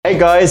Hey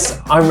guys,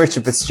 I'm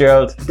Richard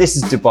Fitzgerald. This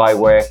is Dubai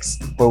Works,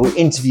 where we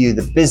interview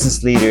the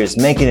business leaders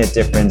making a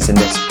difference in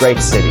this great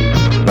city.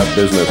 That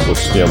business with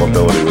scale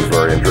mobility was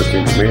very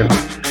interesting to me.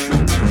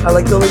 I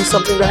like building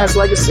something that has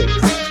legacy.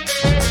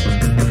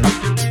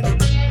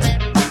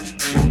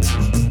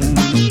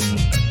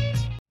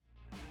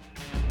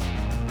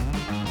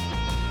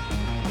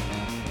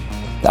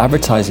 The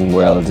advertising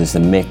world is a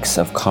mix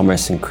of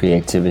commerce and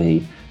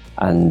creativity,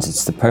 and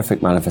it's the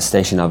perfect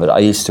manifestation of it. I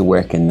used to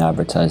work in the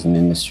advertising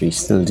industry,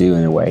 still do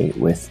in a way,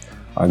 with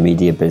our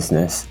media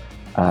business,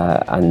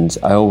 and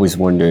I always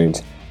wondered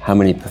how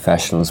many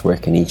professionals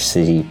work in each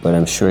city, but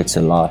I'm sure it's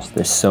a lot.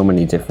 There's so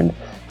many different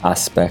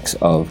aspects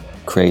of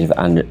creative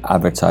and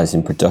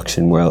advertising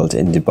production world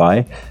in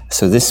Dubai.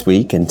 So this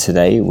week and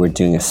today we're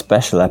doing a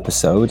special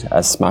episode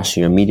as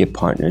Smashing are media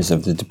partners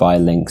of the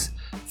Dubai Lynx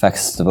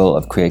Festival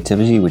of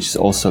Creativity, which is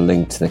also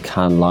linked to the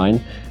Cannes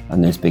line,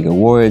 and there's big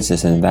awards,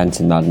 there's an event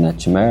in Madinat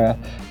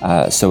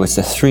Jumeirah. So it's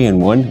a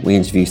 3-in-1. We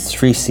interview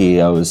 3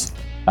 CEOs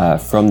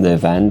from the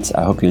event.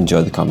 I hope you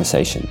enjoy the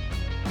conversation.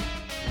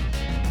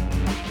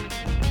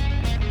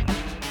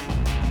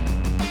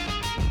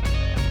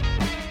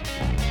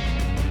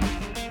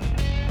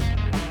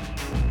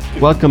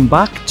 Welcome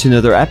back to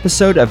another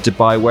episode of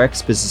Dubai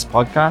Works Business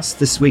Podcast.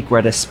 This week we're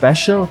at a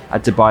special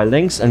at Dubai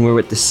Lynx, and we're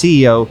with the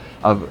CEO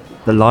of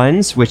the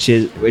Lions, which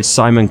is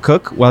Simon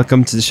Cook.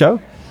 Welcome to the show.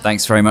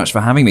 Thanks very much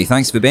for having me.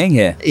 Thanks for being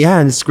here. Yeah,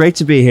 and it's great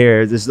to be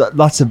here. There's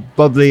lots of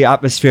bubbly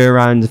atmosphere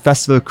around the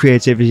Festival of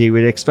Creativity.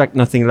 We'd expect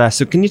nothing less.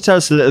 So can you tell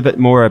us a little bit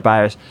more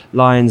about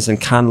Lions and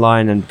Cannes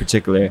Lion in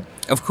particular?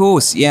 Of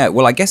course, yeah.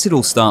 Well, I guess it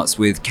all starts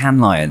with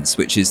Cannes Lions,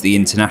 which is the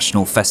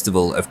International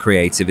Festival of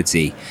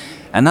Creativity.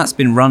 And that's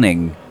been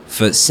running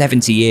for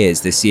 70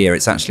 years this year.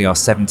 It's actually our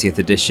 70th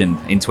edition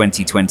in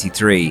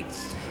 2023.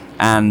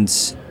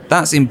 And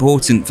that's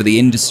important for the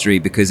industry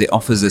because it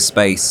offers a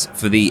space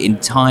for the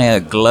entire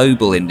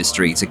global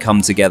industry to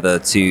come together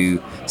to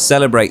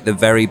celebrate the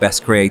very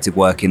best creative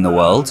work in the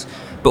world,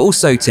 but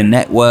also to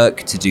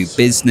network, to do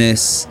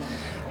business,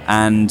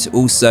 and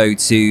also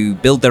to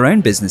build their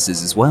own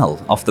businesses as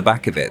well off the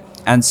back of it.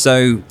 And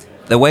so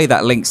the way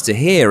that links to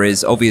here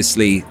is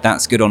obviously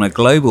that's good on a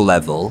global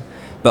level,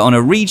 but on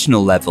a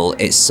regional level,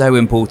 it's so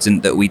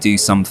important that we do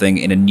something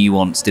in a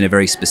nuanced, in a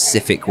very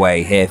specific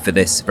way here for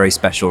this very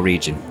special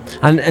region.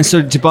 And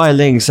so Dubai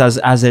Lynx,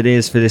 as it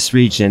is for this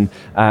region,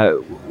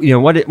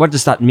 what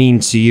does that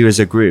mean to you as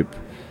a group?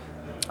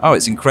 Oh,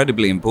 it's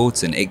incredibly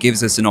important. It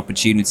gives us an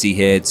opportunity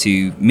here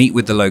to meet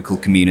with the local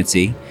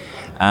community.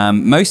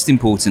 Most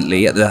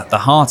importantly, at the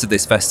heart of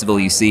this festival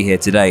you see here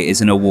today is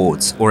an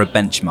awards or a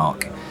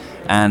benchmark.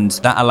 And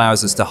that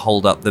allows us to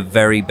hold up the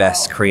very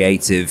best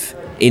creative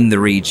in the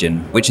region,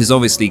 which is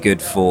obviously good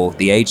for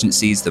the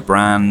agencies, the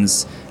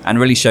brands, and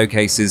really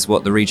showcases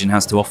what the region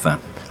has to offer.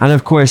 And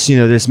of course,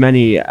 there's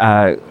many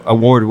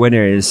award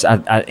winners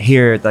at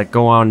here that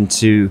go on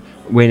to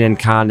win in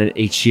Cannes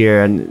each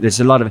year, and there's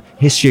a lot of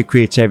history of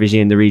creativity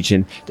in the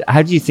region.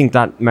 How do you think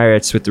that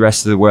merits with the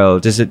rest of the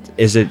world? Is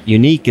it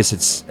unique?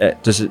 Does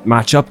it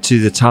match up to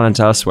the talent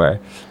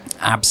elsewhere?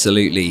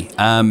 Absolutely.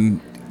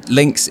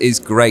 Lynx is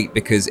great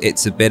because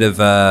it's a bit of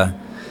a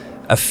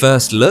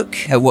first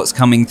look at what's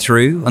coming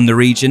through on the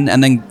region,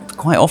 and then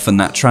quite often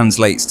that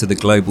translates to the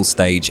global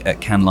stage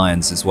at Cannes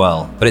Lions as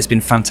well. But it's been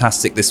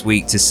fantastic this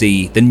week to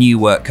see the new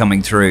work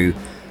coming through,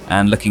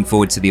 and looking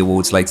forward to the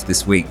awards later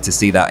this week to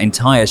see that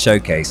entire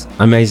showcase.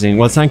 Amazing.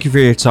 Well, thank you for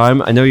your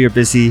time. I know you're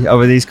busy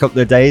over these couple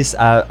of days.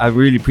 I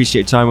really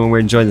appreciate your time when we're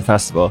enjoying the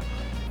festival.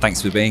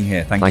 Thanks for being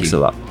here. Thanks a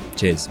lot.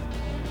 Cheers.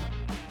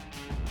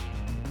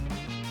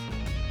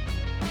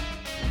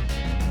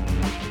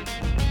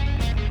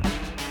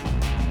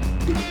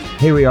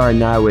 Here we are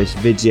now with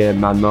Vidya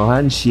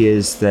Manmohan. She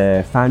is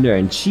the founder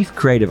and chief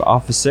creative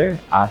officer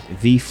at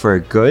V for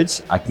Good.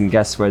 I can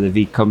guess where the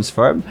V comes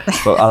from,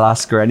 but I'll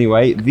ask her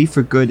anyway. V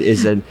for Good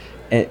is an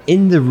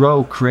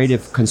in-the-row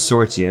creative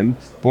consortium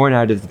born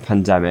out of the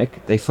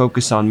pandemic. They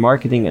focus on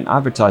marketing and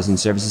advertising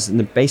services and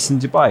they're based in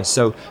Dubai.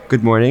 So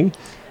good morning.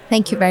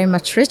 Thank you very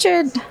much,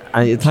 Richard.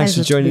 And thanks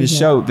for joining the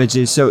show,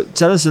 Vidya. So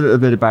tell us a little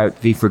bit about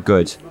V for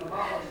Good.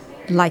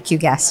 Like you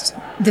guessed,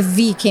 the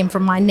V came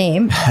from my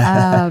name.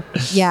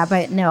 Yeah,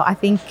 but no, I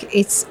think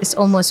it's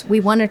almost,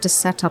 we wanted to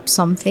set up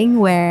something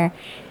where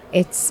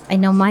I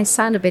know might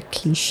sound a bit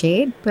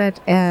cliched, but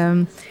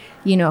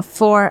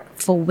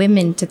for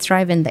women to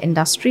thrive in the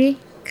industry,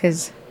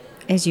 because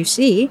as you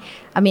see,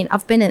 I mean,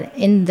 I've been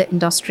in the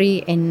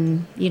industry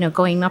and,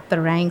 going up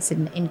the ranks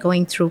and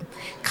going through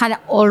kind of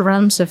all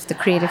realms of the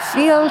creative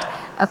field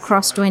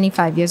across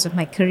 25 years of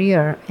my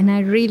career. And I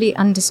really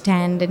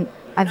understand and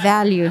I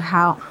value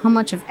how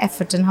much of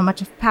effort and how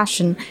much of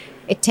passion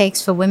it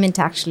takes for women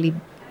to actually,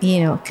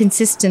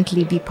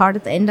 consistently be part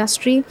of the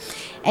industry.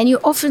 And you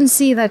often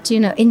see that,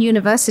 in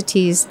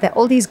universities, that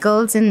all these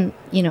girls in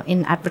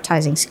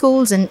advertising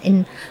schools and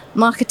in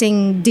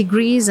marketing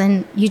degrees,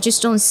 and you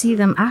just don't see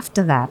them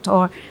after that,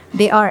 or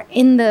they are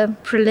in the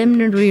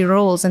preliminary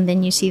roles and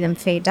then you see them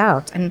fade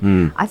out.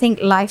 And I think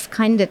life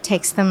kind of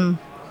takes them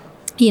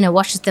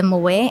washes them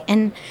away.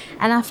 And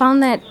I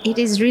found that it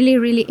is really,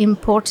 really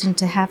important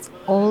to have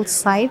all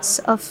sides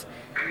of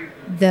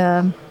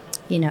the,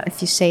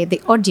 if you say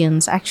the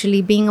audience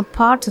actually being a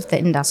part of the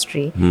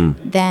industry,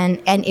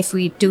 then, and if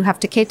we do have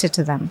to cater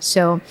to them.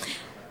 So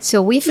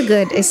We for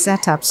Good is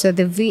set up. So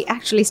the V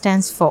actually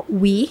stands for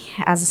we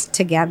as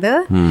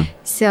together.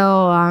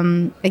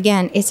 So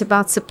again, it's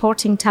about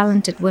supporting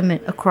talented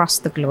women across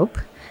the globe.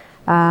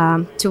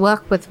 To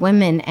work with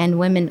women and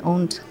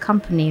women-owned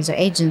companies or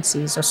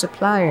agencies or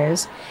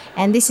suppliers.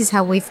 And this is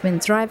how we've been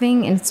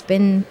thriving, and it's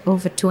been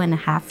over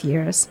 2.5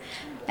 years.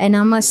 And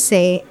I must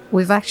say,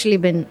 we've actually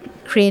been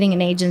creating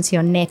an agency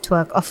or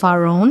network of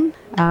our own,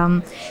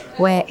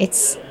 where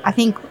I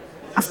think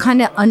I've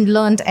kind of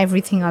unlearned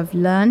everything I've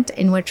learned,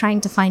 and we're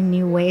trying to find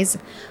new ways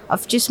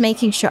of just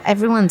making sure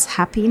everyone's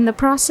happy in the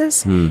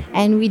process.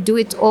 And we do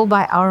it all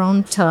by our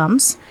own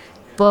terms.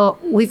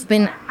 But we've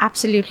been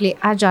absolutely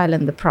agile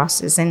in the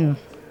process. And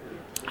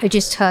I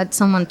just heard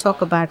someone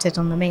talk about it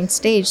on the main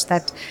stage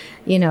that,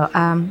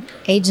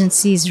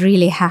 agencies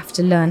really have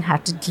to learn how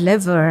to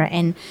deliver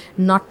and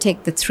not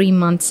take the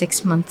 3-month,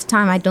 6-month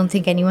time. I don't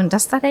think anyone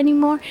does that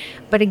anymore.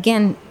 But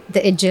again,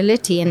 the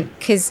agility, and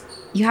because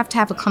you have to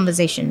have a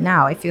conversation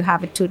now. If you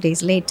have it 2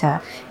 days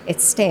later,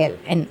 it's stale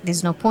and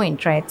there's no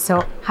point, right?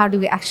 So how do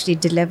we actually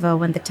deliver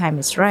when the time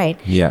is right?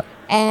 Yeah.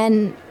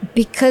 And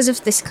because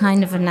of this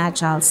kind of an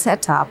agile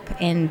setup,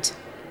 and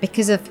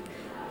because of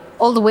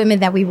all the women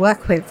that we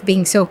work with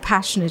being so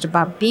passionate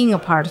about being a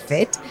part of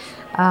it,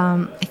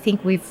 I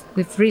think we've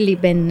really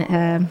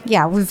been,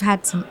 we've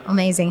had some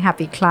amazing,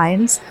 happy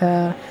clients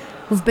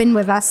who've been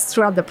with us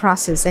throughout the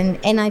process.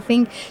 And I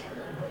think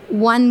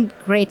one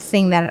great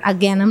thing that,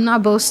 again, I'm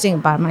not boasting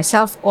about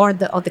myself or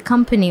the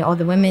company or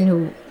the women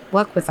who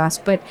work with us,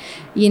 but,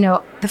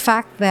 the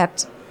fact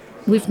that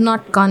we've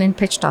not gone and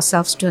pitched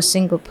ourselves to a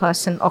single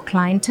person or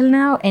client till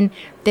now, and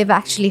they've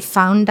actually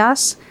found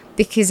us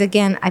because,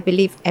 again, I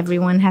believe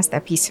everyone has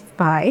their piece of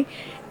pie,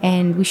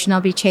 and we should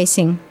not be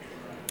chasing,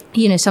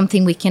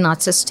 something we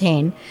cannot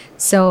sustain.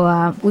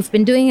 So we've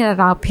been doing it at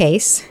our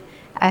pace,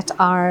 at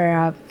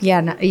our,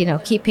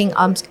 keeping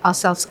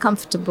ourselves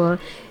comfortable,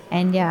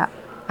 and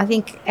I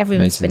think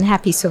everyone's been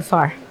happy so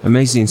far.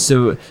 Amazing.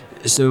 So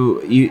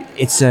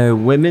it's a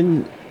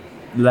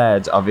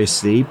women-led,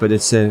 obviously, but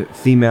it's a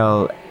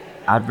female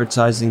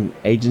advertising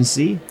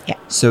agency. Yeah.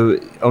 So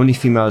only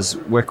females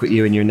work with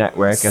you in your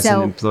network as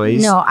an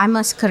employees? No, I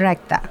must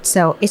correct that.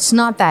 So it's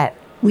not that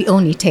we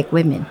only take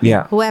women.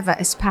 Yeah. Whoever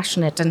is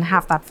passionate and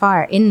have that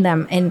fire in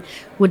them and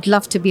would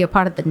love to be a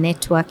part of the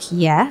network,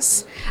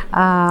 yes.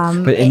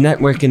 But a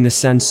network in the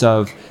sense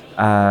of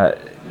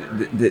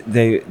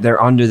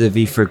they're under the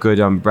V for Good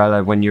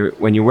umbrella. When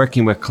you're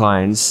working with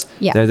clients,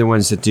 they're the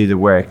ones that do the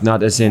work,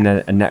 not as in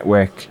a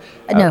network.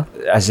 No.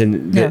 As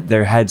in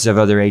they're heads of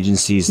other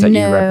agencies that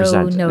you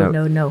represent.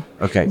 No.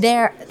 Okay.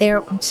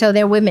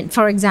 They're women.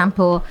 For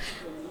example,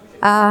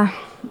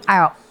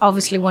 I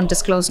obviously won't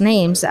disclose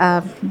names.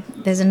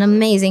 There's an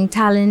amazing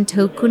talent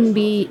who couldn't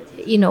be,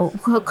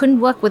 who couldn't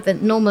work with a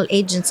normal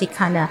agency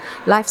kind of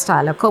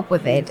lifestyle or cope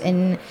with it.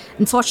 And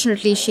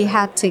unfortunately, she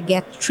had to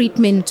get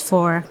treatment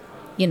for,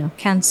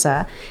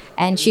 cancer,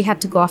 and she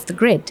had to go off the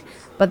grid.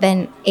 But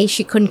then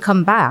she couldn't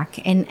come back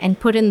and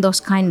put in those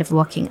kind of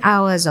working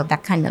hours or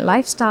that kind of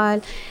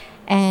lifestyle.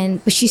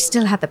 But she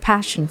still had the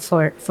passion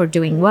for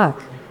doing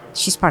work.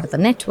 She's part of the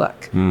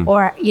network.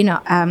 Or,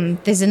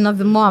 there's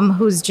another mom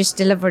who's just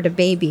delivered a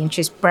baby and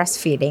she's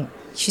breastfeeding.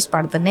 She's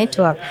part of the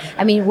network.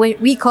 I mean,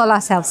 we call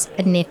ourselves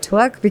a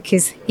network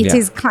because it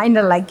is kind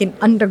of like an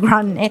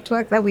underground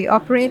network that we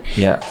operate.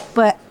 Yeah.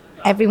 But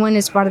everyone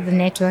is part of the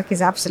network,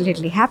 is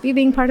absolutely happy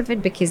being part of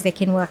it because they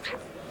can work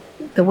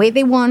the way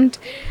they want.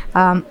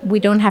 We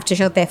don't have to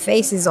show their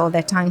faces all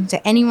their time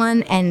to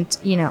anyone. And,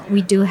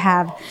 we do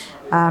have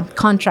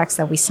contracts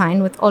that we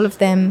sign with all of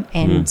them.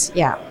 And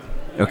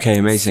Okay,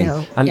 amazing.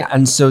 So,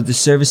 and so the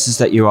services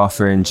that you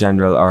offer in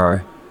general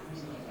are?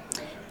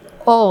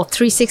 All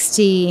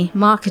 360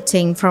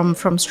 marketing,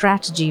 from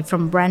strategy,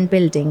 from brand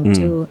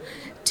building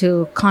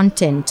to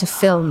content, to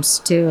films,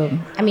 to,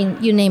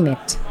 you name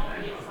it.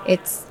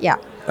 It's,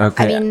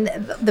 Okay.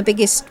 The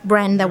biggest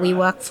brand that we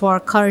work for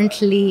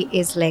currently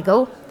is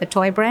Lego, the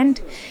toy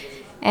brand.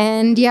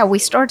 And we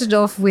started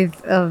off with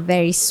a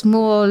very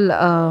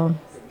small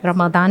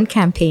Ramadan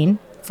campaign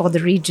for the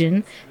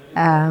region,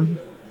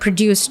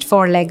 produced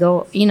for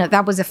Lego.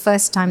 That was the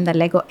first time that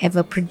Lego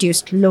ever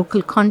produced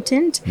local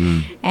content.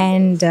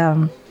 And,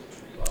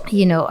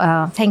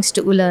 thanks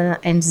to Ula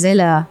and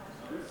Zilla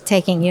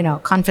taking,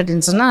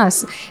 confidence in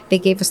us, they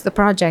gave us the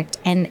project.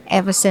 And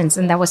ever since,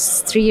 and that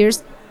was 3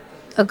 years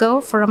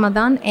ago for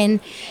Ramadan, and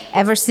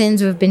ever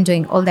since we've been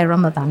doing all their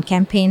Ramadan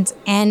campaigns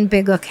and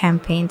bigger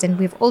campaigns, and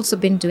we've also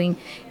been doing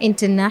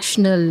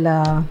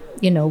international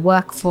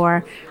work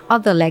for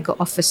other Lego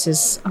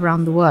offices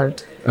around the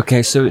world.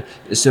 Okay, so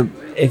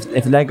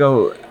if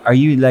Lego, are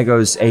you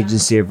Lego's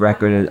agency of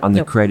record on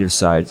the creative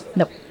side?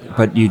 No.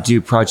 But you do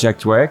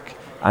project work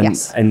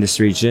in this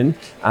region,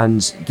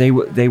 and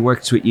they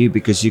worked with you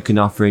because you can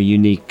offer a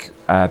unique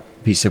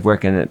piece of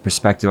work and a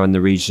perspective on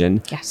the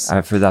region. Yes.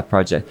 For that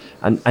project.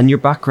 And your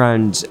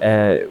background,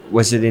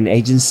 was it in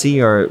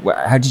agency, or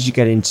how did you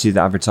get into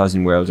the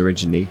advertising world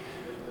originally?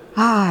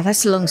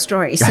 That's a long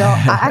story. So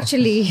I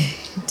actually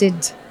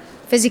did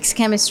physics,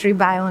 chemistry,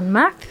 bio, and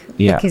math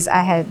because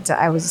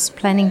I was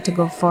planning to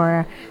go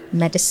for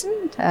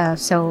medicine,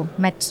 so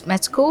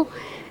med school,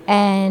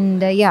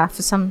 and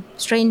for some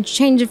strange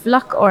change of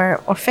luck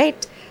or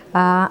fate,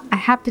 I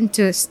happened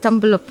to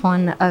stumble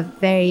upon a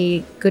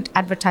very good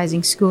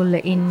advertising school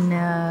in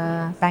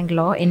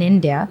Bangalore in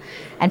India.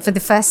 And for the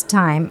first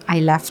time I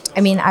left,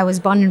 I mean, I was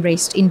born and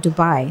raised in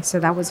Dubai. So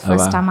that was the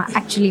first time I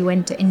actually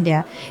went to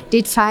India,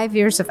 did 5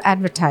 years of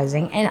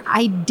advertising. And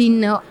I didn't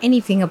know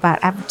anything about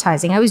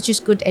advertising. I was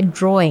just good at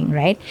drawing,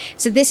 right?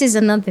 So this is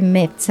another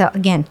myth. So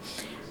again,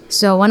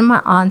 so one of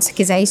my aunts,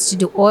 because I used to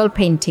do oil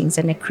paintings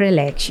and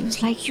acrylic, she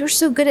was like, "You're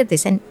so good at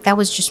this." And that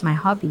was just my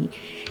hobby.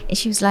 And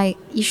she was like,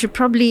 "You should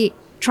probably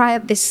try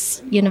out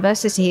this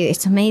university.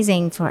 It's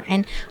amazing."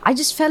 And I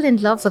just fell in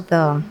love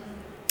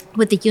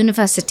with the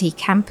university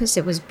campus.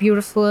 It was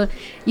beautiful.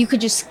 You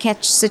could just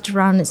sit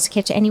around and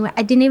sketch anywhere.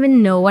 I didn't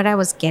even know what I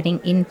was getting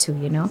into,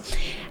 you know.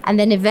 And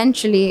then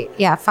eventually,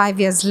 5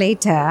 years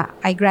later,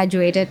 I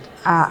graduated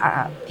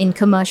in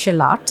commercial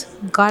art,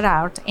 got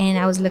out, and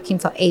I was looking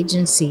for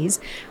agencies.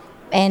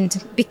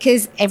 And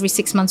because every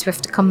 6 months we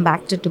have to come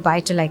back to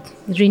Dubai to like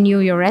renew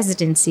your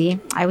residency,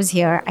 I was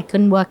here. I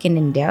couldn't work in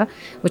India,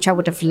 which I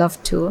would have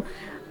loved to.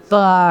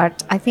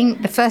 But I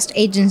think the first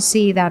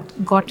agency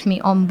that got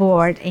me on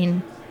board,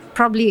 in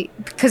probably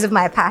because of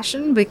my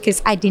passion, because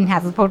I didn't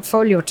have a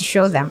portfolio to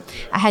show them.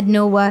 I had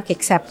no work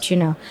except, you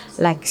know,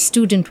 like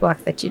student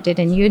work that you did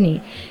in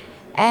uni.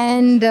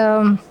 And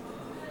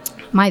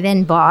my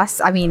then boss,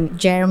 I mean,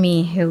 Jeremy,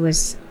 who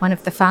was one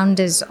of the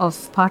founders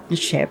of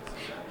Partnership,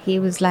 he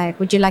was like,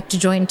 "Would you like to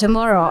join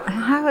tomorrow?"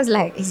 And I was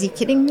like, "Is he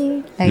kidding me?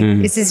 Like,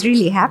 is this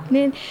really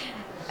happening?"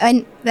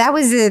 And that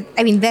was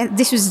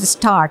this was the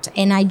start.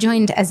 And I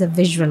joined as a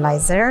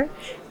visualizer.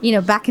 You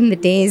know, back in the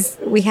days,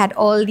 we had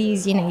all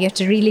these, you know, you have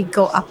to really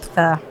go up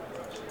the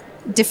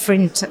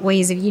different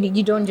ways of,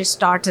 you don't just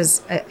start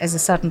as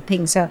a certain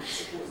thing. So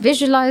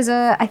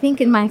visualizer, I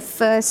think in my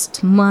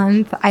first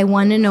month, I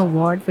won an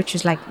award, which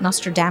was like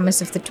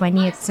Nostradamus of the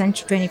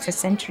 21st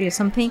century or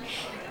something.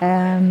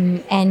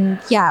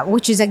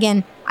 Which is,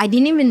 again, I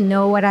didn't even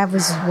know what I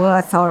was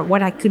worth or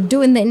what I could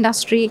do in the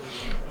industry.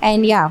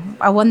 And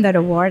I won that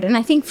award. And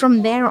I think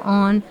from there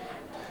on,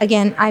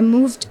 again, I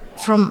moved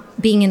from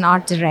being an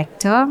art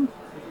director,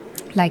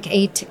 like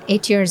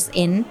eight years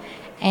in.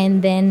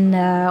 And then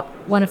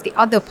one of the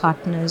other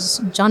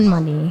partners, John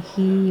Money,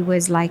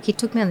 he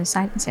took me on the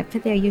side and said,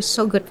 "Vidya, you're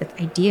so good with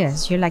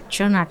ideas. You're like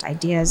churn out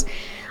ideas.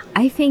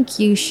 I think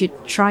you should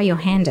try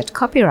your hand at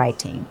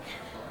copywriting."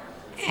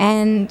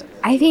 And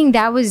I think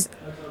that was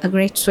a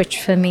great switch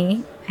for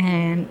me.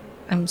 And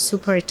I'm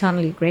super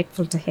eternally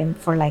grateful to him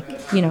for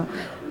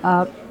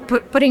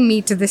putting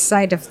me to this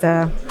side of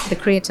the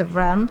creative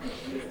realm.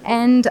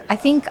 And I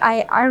think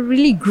I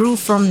really grew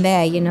from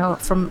there, you know,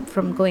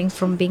 from going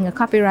from being a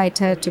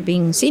copywriter to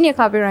being senior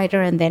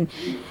copywriter, and then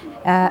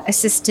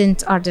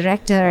assistant art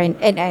director and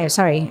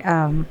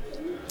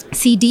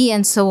CD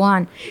and so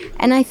on.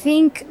 And I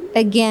think,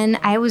 again,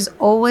 I was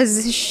always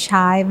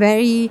shy,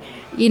 very,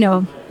 you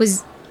know,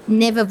 was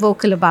never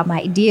vocal about my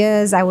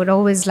ideas. I would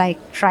always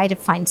try to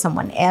find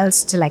someone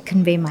else to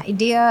convey my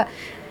idea,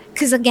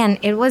 because again,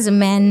 it was a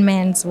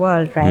man's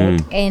world,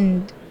 right?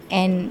 And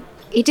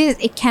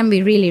it can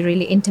be really,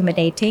 really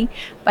intimidating.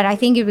 But I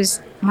think it was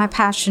my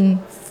passion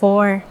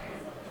for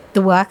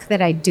the work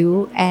that I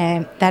do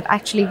that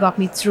actually got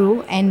me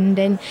through. And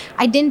then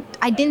I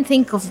didn't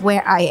think of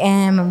where I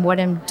am and what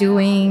I'm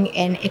doing,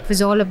 and it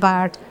was all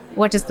about,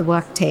 what does the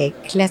work take?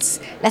 Let's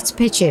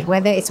pitch it,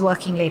 whether it's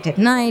working late at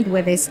night,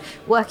 whether it's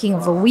working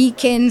over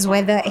weekends,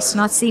 whether it's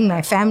not seeing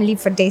my family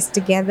for days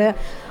together.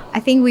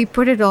 I think we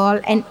put it all,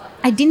 and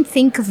I didn't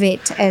think of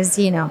it as,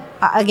 you know,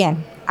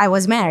 again, I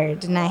was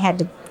married and I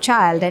had a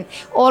child and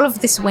all of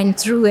this went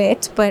through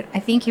it, but I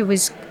think it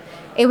was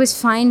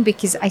fine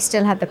because I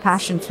still had the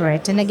passion for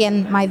it. And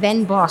again, my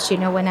then boss, you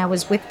know, when I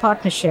was with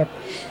Partnership,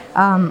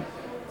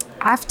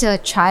 after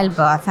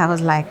childbirth, I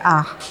was like,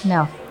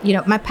 no, you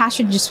know, my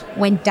passion just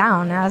went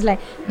down. I was like,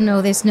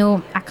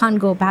 no, I can't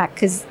go back,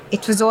 because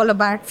it was all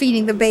about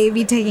feeding the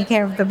baby, taking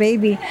care of the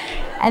baby.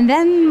 And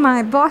then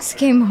my boss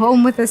came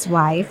home with his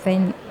wife,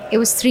 and it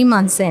was 3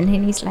 months in,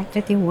 and he's like,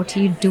 Vidya, what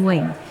are you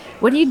doing?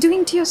 What are you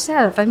doing to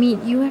yourself? I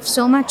mean, you have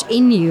so much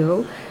in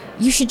you.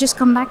 You should just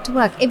come back to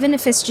work, even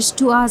if it's just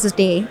 2 hours a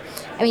day.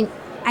 I mean,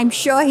 I'm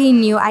sure he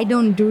knew I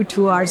don't do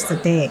 2 hours a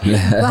day.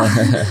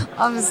 But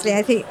obviously,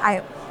 I think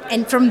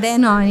and from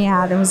then on,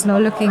 there was no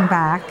looking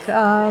back.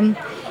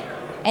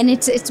 And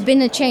it's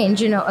been a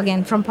change, you know.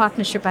 Again, from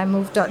Partnership, I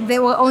moved on.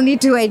 There were only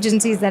 2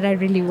 agencies that I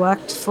really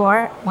worked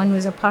for. One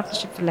was a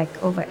partnership for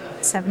over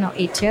 7 or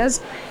 8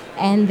 years.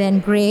 And then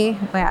Grey,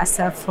 where I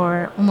served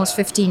for almost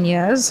 15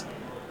 years.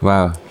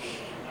 Wow.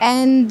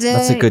 And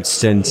that's a good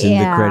stint in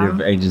the creative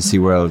agency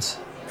world.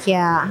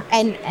 Yeah,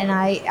 and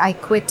I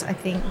quit, I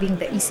think, being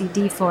the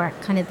ECD for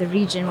kind of the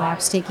region where I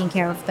was taking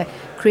care of the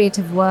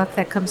creative work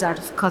that comes out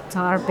of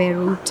Qatar,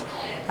 Beirut,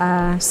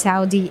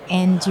 Saudi,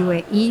 and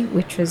UAE,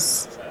 which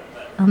was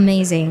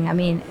amazing. I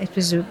mean, it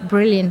was a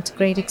brilliant,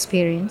 great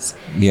experience.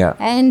 Yeah.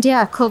 And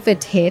yeah,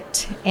 COVID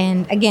hit.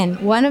 And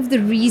again, one of the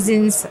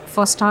reasons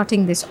for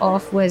starting this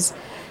off was,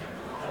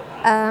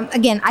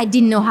 again, I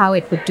didn't know how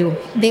it would do.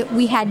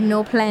 We had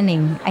no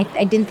planning.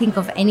 I didn't think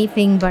of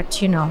anything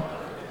but,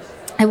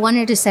 I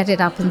wanted to set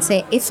it up and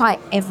say, if I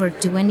ever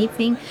do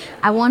anything,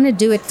 I want to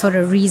do it for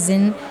a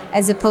reason,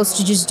 as opposed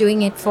to just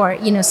doing it for,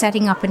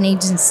 setting up an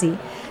agency.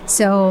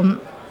 So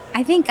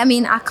I think,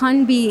 I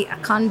can't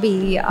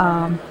be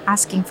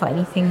asking for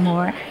anything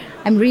more.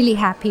 I'm really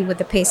happy with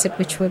the pace at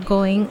which we're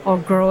going or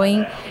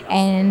growing,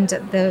 and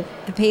the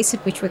pace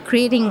at which we're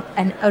creating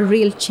a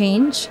real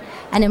change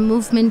and a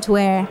movement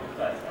where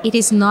it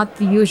is not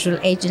the usual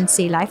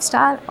agency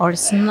lifestyle, or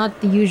it's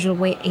not the usual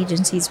way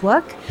agencies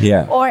work,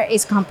 or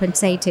is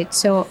compensated.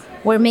 So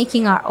we're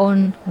making our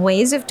own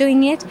ways of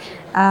doing it,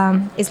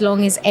 as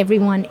long as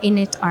everyone in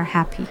it are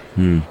happy.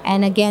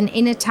 And again,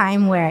 in a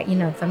time where,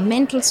 the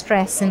mental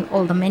stress and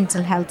all the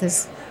mental health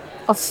is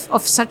of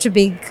such a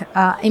big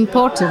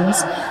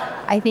importance,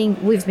 I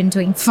think we've been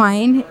doing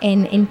fine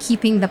in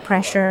keeping the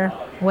pressure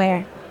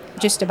where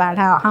just about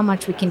how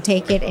much we can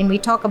take it, and we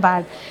talk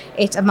about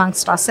it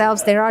amongst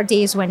ourselves. There are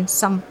days when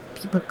some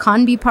people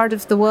can't be part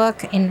of the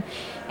work, and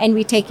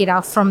we take it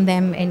out from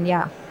them, and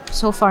yeah,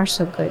 so far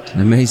so good.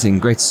 Amazing,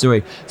 great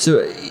story.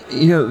 So,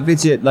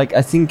 Vidya,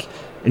 I think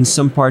in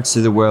some parts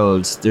of the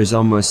world there's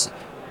almost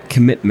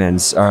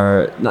commitments,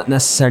 or not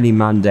necessarily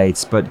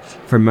mandates, but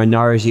for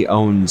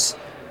minority-owned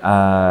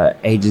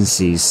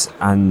agencies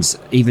and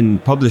even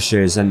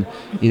publishers, and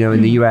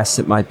in the US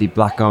it might be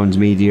black-owned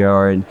media,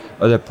 or in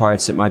other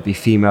parts it might be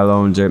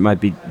female-owned, or it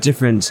might be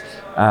different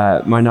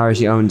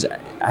minority-owned.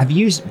 Have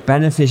you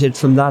benefited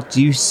from that?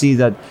 Do you see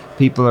that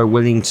people are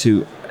willing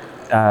to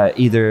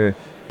either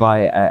by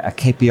a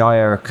KPI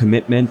or a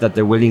commitment that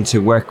they're willing to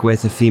work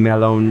with a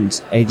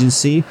female-owned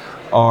agency,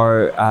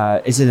 or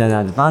is it an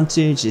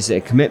advantage? Is it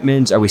a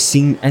commitment? Are we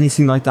seeing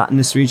anything like that in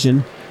this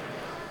region?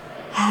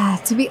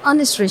 To be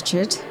honest,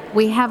 Richard,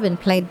 we haven't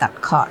played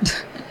that card.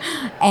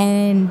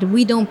 And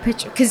we don't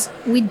pitch, because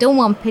we don't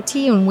want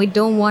pity, and we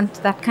don't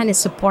want that kind of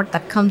support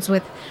that comes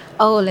with,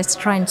 let's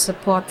try and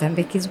support them,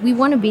 because we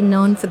want to be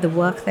known for the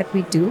work that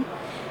we do,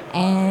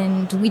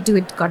 and we do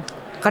it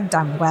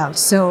goddamn well.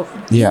 So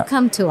you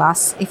come to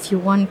us if you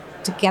want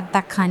to get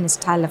that kind of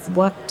style of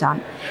work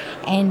done.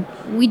 And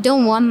we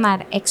don't want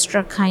that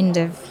extra kind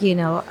of, we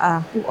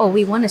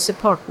want to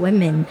support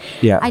women.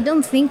 I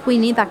don't think we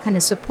need that kind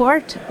of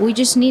support. We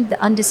just need the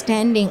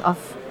understanding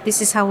of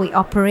this is how we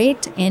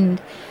operate.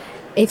 And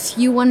if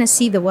you want to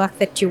see the work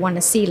that you want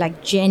to see,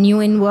 like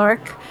genuine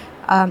work,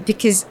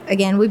 because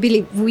again, we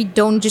believe we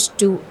don't just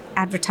do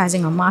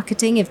advertising or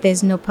marketing if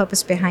there's no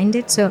purpose behind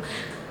it. So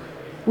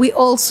we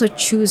also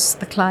choose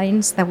the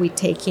clients that we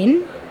take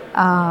in.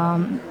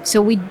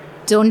 So we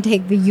don't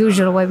take the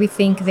usual where we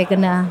think they're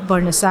going to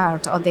burn us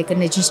out, or they're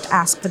going to just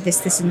ask for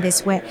this, and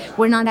this, where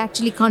we're not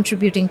actually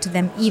contributing to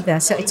them either.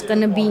 So it's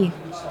going to be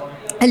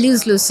a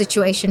lose-lose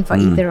situation for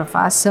either of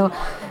us. So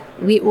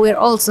we're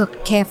also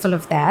careful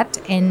of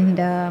that. And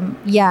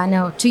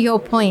to your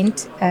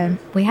point,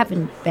 we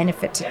haven't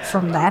benefited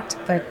from that.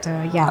 But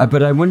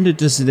But I wonder,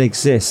 does it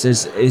exist?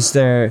 Is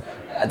there,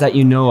 that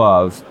you know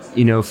of,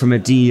 from a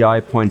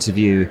DEI point of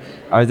view,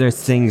 are there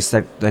things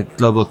that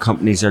global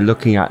companies are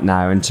looking at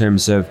now in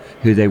terms of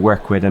who they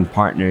work with and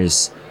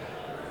partners?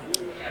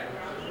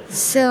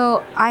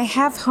 So I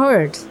have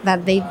heard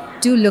that they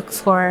do look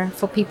for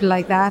people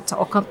like that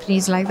or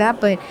companies like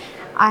that, but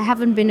I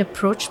haven't been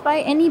approached by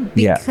any,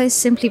 because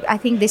simply I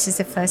think this is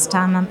the first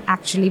time I'm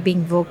actually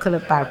being vocal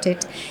about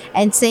it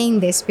and saying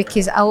this,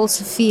 because I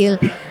also feel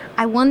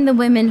I want the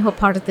women who are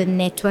part of the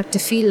network to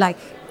feel like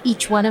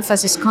each one of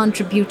us is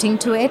contributing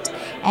to it,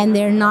 and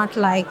they're not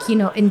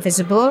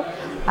invisible.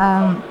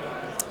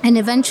 And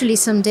eventually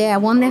someday I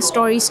want their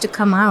stories to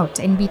come out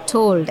and be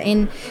told,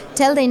 and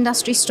tell the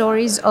industry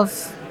stories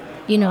of,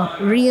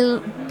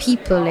 real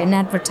people in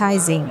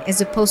advertising, as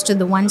opposed to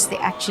the ones they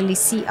actually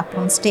see up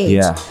on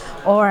stage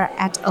or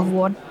at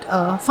award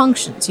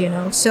functions,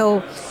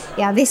 So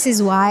this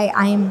is why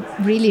I'm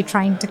really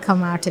trying to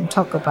come out and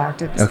talk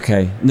about it.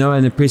 Okay, no,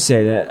 and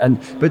appreciate it.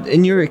 But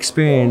in your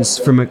experience,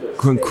 from a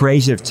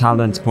creative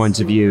talent point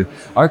of view,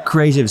 are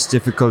creatives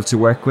difficult to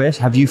work with?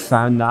 Have you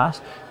found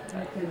that?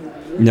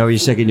 No, you're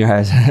shaking your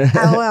head.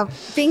 Well,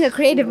 being a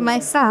creative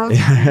myself,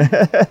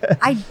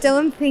 I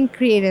don't think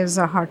creatives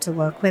are hard to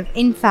work with.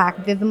 In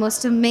fact, they're the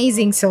most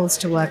amazing souls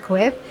to work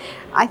with.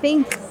 I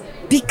think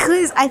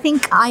because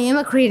I am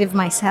a creative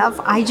myself,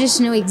 I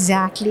just know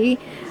exactly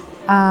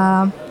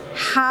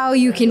how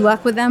you can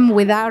work with them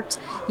without,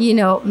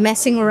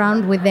 messing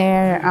around with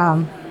their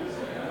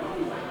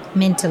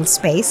mental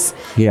space.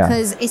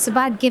 Because it's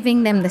about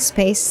giving them the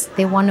space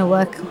they want to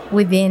work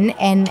within,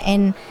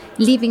 and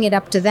leaving it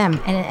up to them,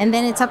 and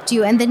then it's up to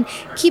you, and then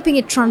keeping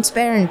it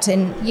transparent,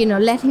 and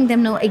letting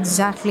them know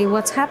exactly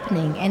what's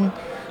happening. And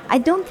I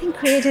don't think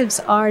creatives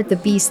are the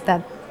beast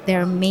that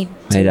they're made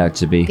out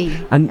to be.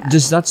 And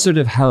does that sort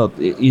of help?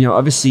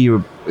 Obviously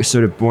you were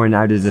sort of born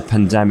out of the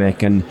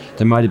pandemic, and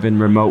there might have been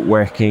remote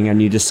working,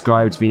 and you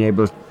described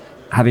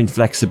having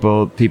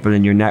flexible people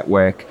in your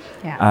network.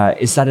 Yeah.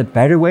 Is that a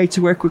better way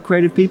to work with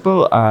creative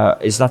people?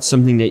 Is that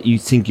something that you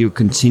think you'll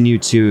continue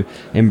to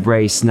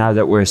embrace now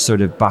that we're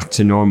sort of back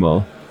to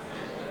normal?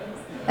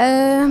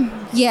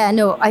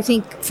 I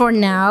think for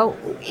now,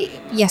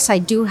 yes, I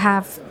do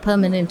have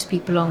permanent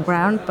people on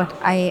ground, but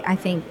I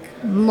think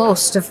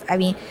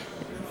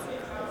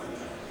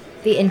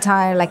the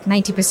entire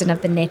 90%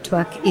 of the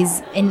network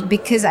is in,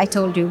 because I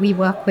told you we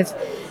work with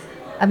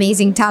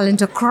amazing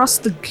talent across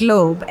the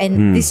globe,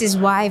 and this is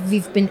why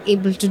we've been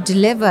able to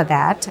deliver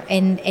that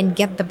and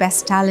get the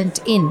best talent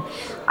in.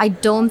 I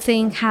don't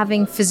think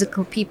having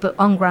physical people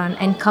on ground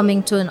and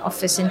coming to an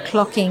office and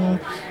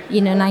clocking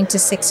 9 to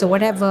 6 or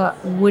whatever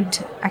would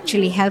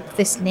actually help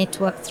this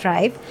network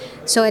thrive.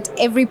 So at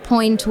every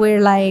point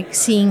we're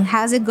seeing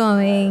how's it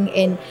going,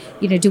 and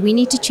do we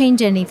need to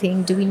change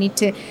anything,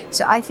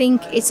 so I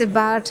think it's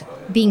about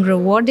being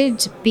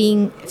rewarded,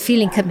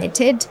 feeling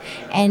committed,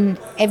 and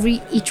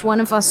each one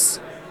of us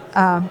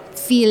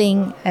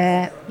feeling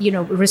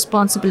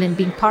responsible and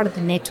being part of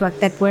the network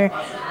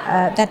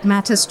that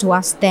matters to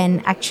us,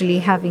 than actually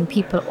having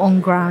people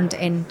on ground.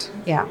 And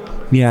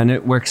and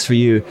it works for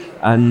you,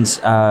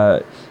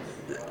 but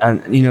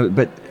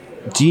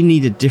do you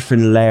need a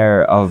different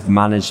layer of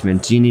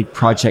management? Do you need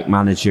project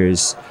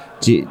managers?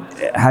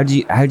 How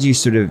do you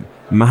sort of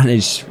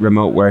manage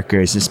remote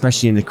workers,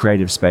 especially in the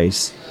creative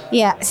space?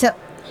 So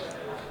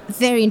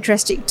very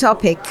interesting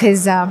topic,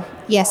 because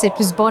yes, it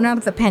was born out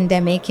of the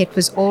pandemic. It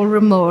was all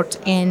remote,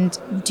 and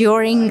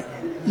during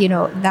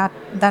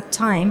that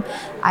time,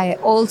 I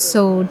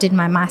also did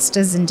my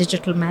master's in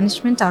digital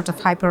management out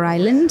of Hyper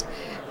Island,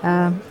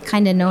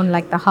 kind of known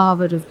like the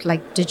Harvard of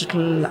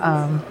digital,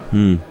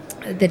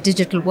 the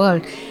digital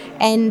world.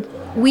 And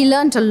we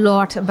learned a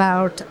lot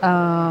about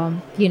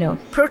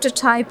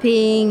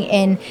prototyping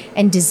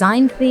and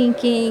design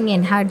thinking,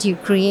 and how do you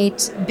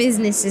create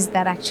businesses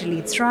that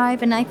actually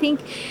thrive. And I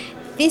think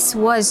this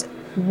was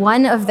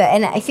one of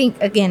and I think,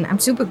 again, I'm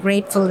super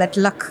grateful that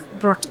luck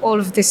brought all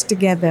of this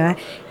together,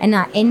 and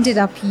I ended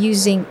up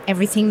using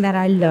everything that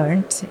I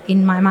learned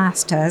in my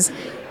master's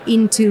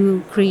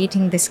into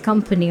creating this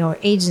company or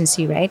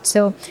agency, right?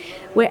 So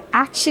we're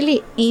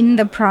actually in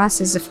the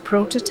process of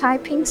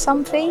prototyping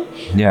something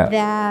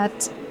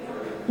that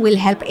will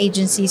help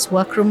agencies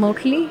work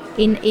remotely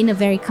in a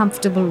very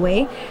comfortable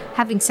way.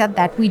 Having said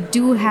that, we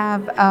do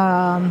have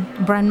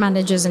brand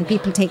managers and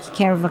people taking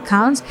care of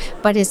accounts,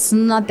 but it's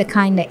not the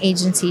kind of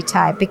agency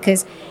type,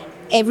 because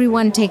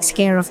everyone takes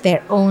care of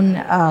their own,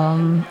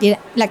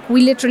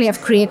 we literally have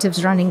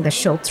creatives running the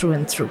show through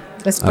and through.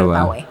 Let's put it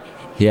that way.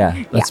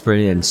 Yeah, that's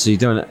brilliant.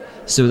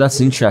 So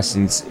that's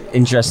interesting. It's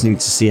interesting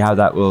to see how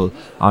that will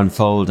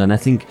unfold. And I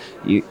think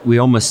we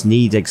almost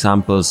need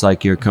examples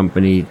like your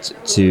company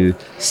to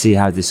see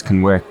how this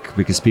can work,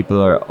 because people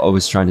are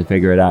always trying to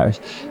figure it out.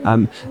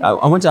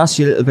 I want to ask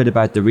you a little bit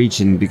about the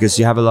region, because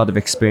you have a lot of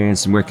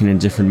experience in working in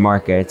different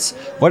markets.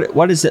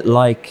 What is it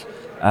like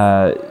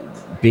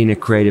being a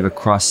creative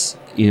across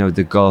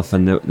the Gulf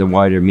and the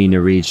wider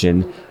MENA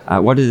region?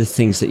 What are the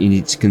things that you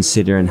need to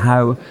consider, and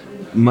how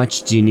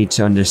much do you need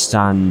to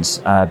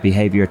understand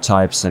behavior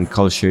types and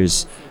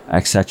cultures,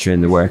 etc. in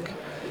the work?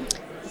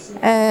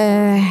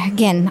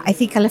 Again, I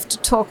think I'll have to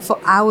talk for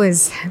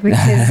hours,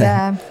 because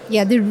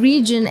the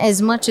region,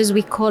 as much as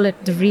we call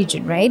it the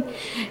region, right?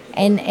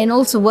 And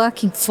also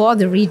working for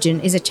the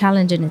region is a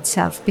challenge in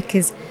itself,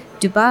 because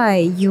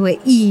Dubai,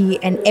 UAE,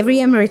 and every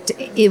emirate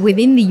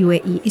within the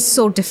UAE is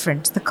so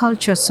different. The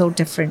culture is so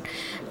different.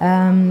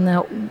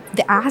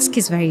 The ask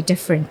is very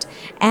different.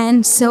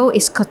 And so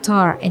is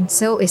Qatar, and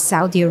so is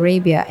Saudi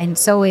Arabia, and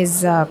so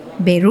is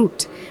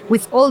Beirut,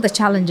 with all the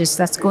challenges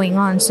that's going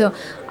on. So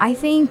I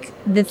think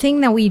the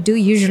thing that we do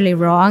usually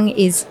wrong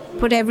is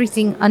put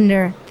everything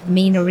under the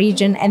MENA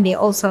region, and we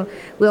also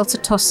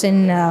toss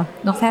in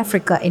North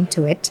Africa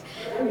into it.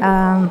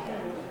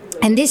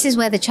 And this is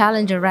where the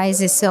challenge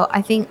arises. So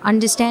I think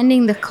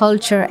understanding the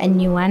culture and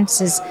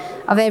nuances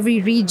of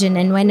every region,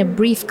 and when a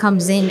brief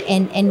comes in,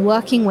 and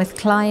working with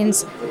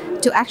clients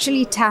to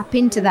actually tap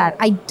into that.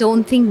 I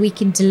don't think we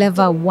can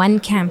deliver one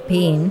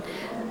campaign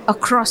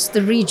across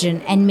the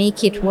region and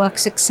make it work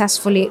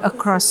successfully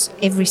across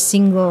every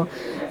single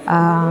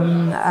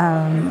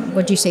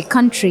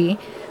country,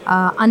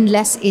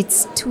 unless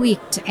it's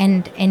tweaked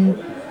and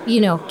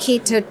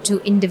catered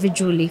to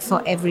individually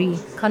for every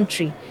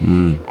country.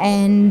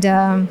 And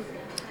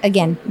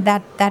again,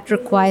 that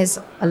requires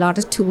a lot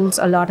of tools,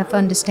 a lot of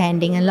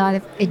understanding, a lot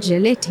of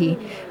agility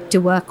to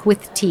work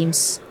with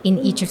teams in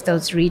each of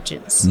those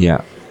regions.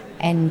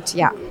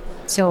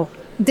 So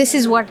this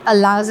is what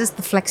allows us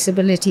the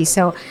flexibility.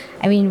 So,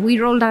 we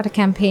rolled out a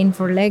campaign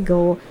for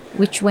Lego,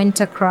 which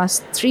went across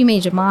 3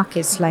 major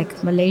markets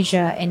like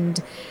Malaysia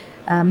and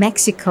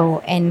Mexico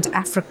and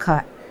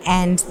Africa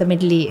and the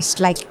Middle East,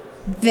 like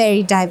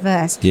very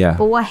diverse. Yeah.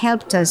 But what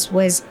helped us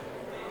was,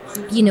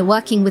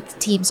 working with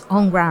teams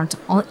on ground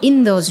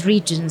in those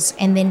regions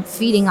and then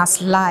feeding us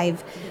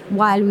live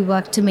while we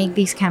worked to make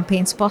these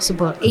campaigns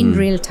possible in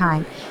real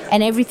time.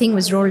 And everything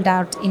was rolled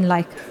out in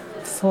like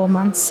 4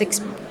 months,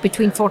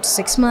 between 4 to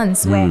 6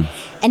 months,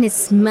 and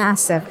it's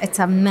massive. It's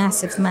a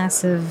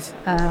massive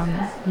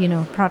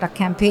product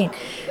campaign.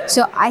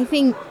 So I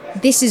think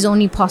this is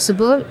only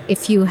possible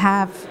if you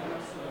have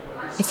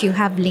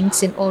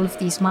links in all of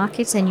these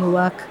markets and you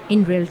work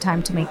in real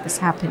time to make this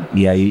happen.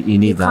 Yeah, you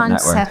need that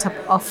network. You can't set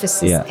up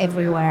offices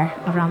everywhere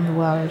around the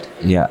world.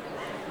 Yeah.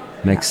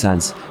 Makes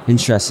sense.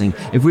 Interesting.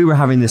 If we were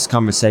having this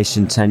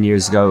conversation 10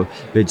 years ago,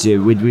 Vidya,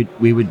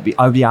 I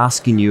would be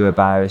asking you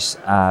about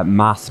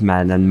math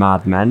men and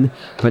mad men,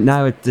 but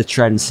now the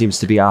trend seems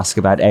to be asked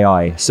about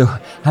AI. So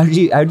how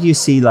do you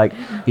see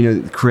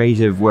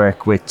creative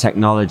work with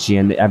technology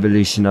and the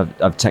evolution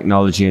of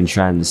technology and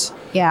trends?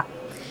 Yeah.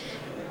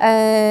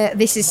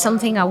 This is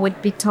something I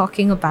would be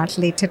talking about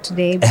later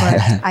today,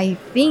 but I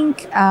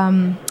think,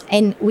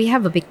 and we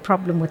have a big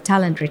problem with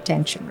talent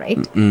retention,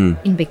 right?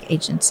 In big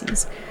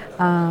agencies.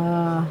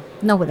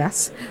 Not with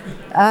us.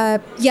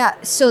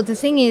 So the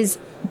thing is,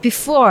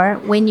 before,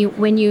 when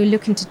you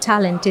look into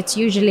talent, it's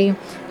usually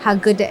how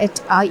good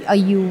are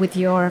you with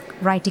your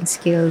writing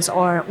skills,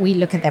 or we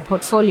look at their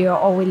portfolio,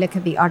 or we look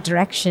at the art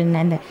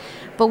direction.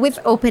 But with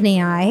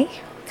OpenAI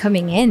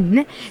coming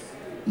in,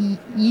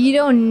 you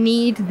don't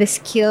need the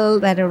skill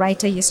that a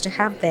writer used to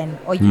have then,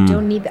 or you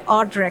don't need the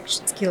art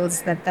direction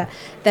skills that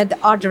the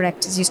art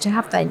directors used to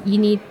have then. You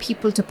need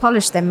people to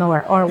polish them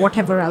or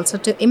whatever else, or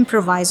to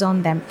improvise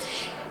on them.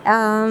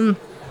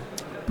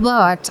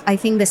 But I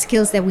think the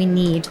skills that we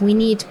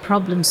need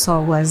problem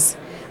solvers.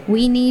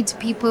 We need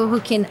people who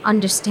can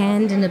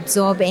understand and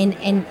absorb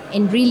and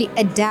really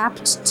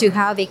adapt to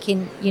how they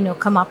can,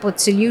 come up with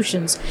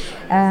solutions.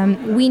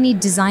 We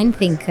need design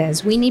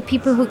thinkers. We need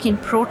people who can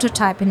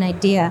prototype an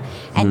idea.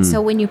 And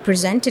so when you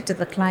present it to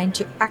the client,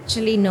 you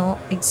actually know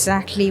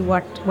exactly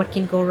what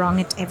can go wrong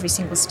at every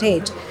single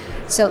stage.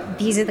 So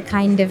these are the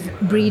kind of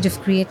breed of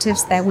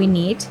creatives that we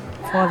need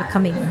for the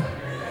coming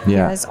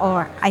years,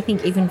 or I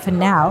think even for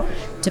now,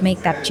 to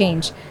make that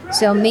change.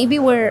 So maybe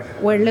we're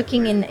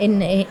looking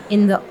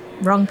in the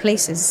wrong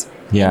places.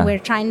 Yeah. And we're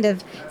kind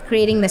of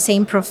creating the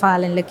same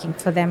profile and looking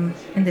for them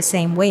in the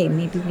same way.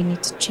 Maybe we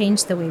need to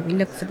change the way we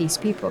look for these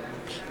people.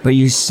 But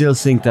you still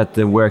think that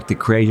the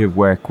creative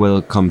work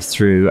will come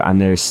through,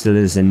 and there still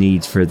is a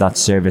need for that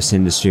service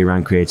industry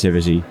around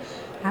creativity?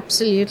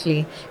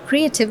 Absolutely.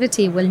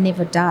 Creativity will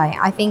never die.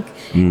 I think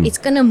it's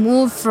going to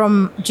move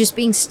from just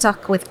being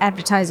stuck with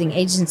advertising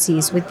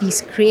agencies, with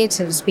these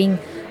creatives being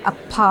a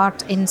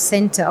part and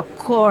center, a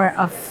core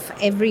of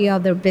every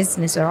other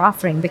business or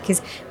offering,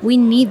 because we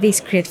need these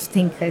creative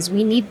thinkers.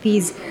 We need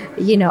these,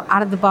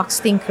 out of the box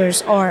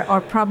thinkers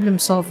or problem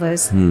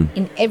solvers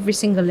in every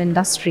single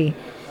industry.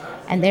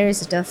 And there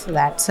is a dearth for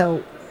that.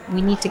 So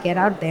we need to get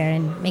out there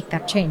and make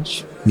that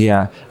change.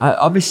 Yeah.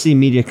 Obviously,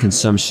 media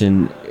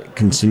consumption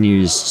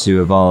continues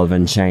to evolve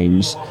and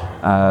change.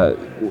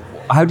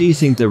 How do you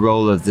think the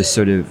role of the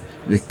sort of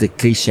the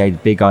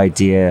cliched big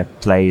idea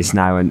plays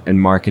now in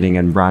marketing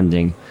and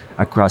branding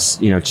across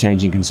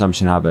changing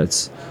consumption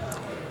habits?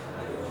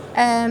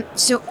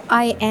 So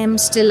I am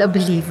still a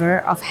believer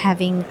of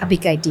having a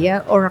big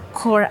idea or a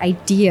core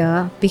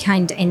idea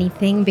behind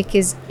anything,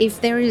 because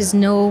if there is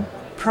no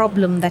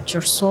problem that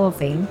you're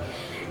solving,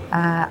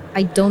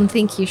 I don't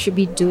think you should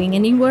be doing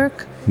any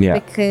work. Yeah.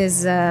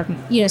 Because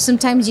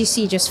sometimes you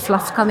see just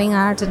fluff coming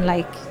out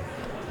and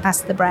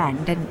that's the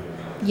brand, and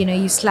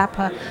you slap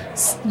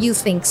you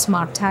think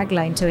smart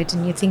tagline to it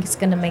and you think it's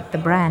going to make the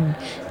brand.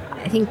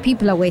 I think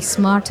people are way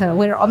smarter.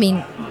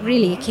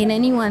 Really, can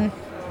anyone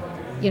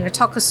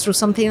talk us through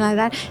something like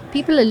that?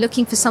 People are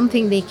looking for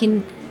something they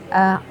can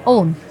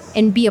own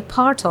and be a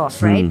part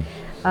of, right?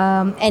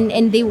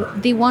 And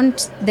they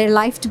want their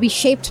life to be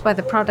shaped by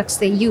the products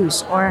they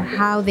use or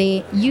how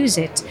they use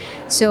it.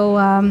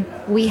 So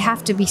we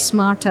have to be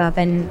smarter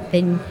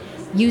than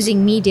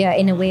using media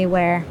in a way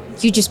where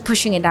you're just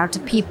pushing it out to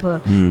people,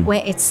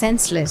 where it's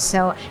senseless.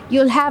 So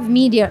you'll have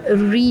media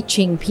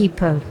reaching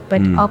people,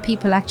 but are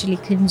people actually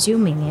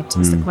consuming it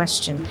is the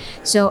question.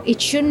 So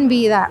it shouldn't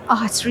be that,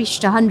 it's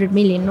reached 100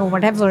 million or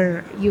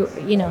whatever,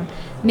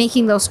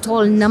 making those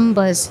tall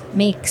numbers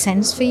make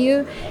sense for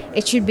you.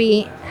 It should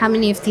be how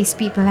many of these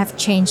people have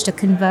changed or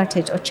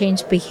converted or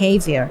changed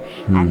behavior.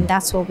 And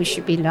that's what we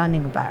should be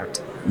learning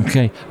about.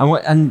 Okay.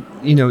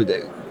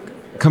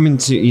 Coming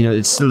to,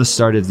 it's still the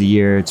start of the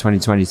year,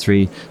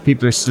 2023.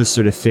 People are still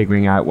sort of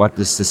figuring out what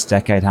does this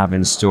decade have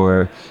in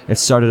store. It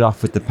started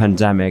off with the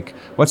pandemic.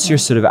 What's your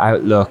sort of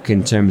outlook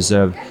in terms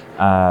of,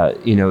 the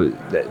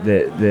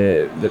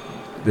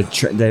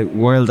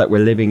world that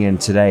we're living in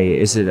today?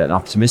 Is it an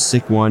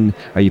optimistic one?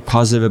 Are you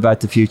positive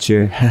about the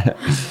future?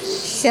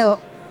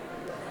 So,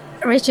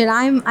 Richard,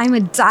 I'm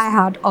a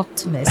diehard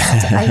optimist.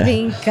 I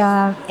think,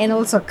 and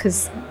also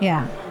because,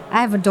 I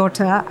have a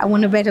daughter. I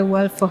want a better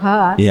world for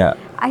her. Yeah.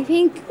 I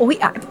think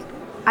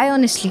I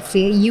honestly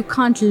feel you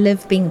can't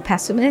live being a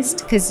pessimist,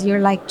 because you're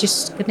like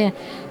just gonna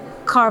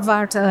carve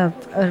out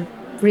a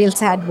real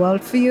sad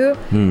world for you.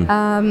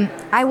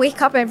 I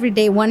wake up every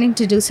day wanting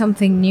to do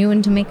something new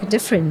and to make a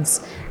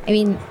difference. I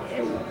mean,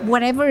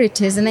 whatever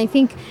it is. And I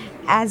think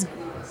as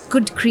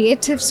good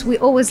creatives, we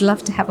always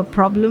love to have a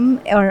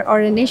problem or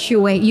an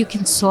issue where you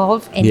can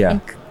solve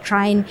and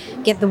try and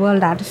get the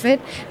world out of it.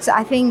 So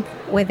I think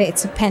whether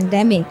it's a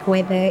pandemic,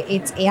 whether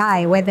it's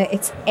AI, whether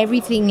it's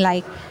everything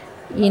like,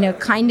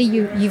 kind of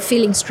you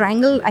feeling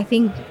strangled, I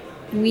think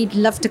we'd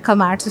love to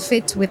come out of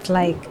it with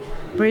like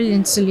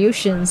brilliant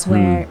solutions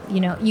where,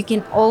 you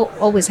can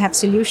always have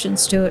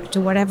solutions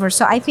to whatever.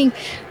 So I think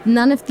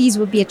none of these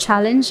will be a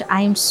challenge.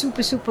 I am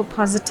super, super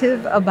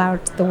positive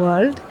about the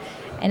world.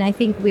 And I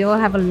think we all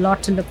have a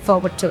lot to look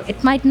forward to.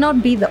 It might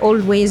not be the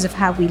old ways of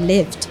how we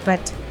lived,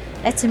 but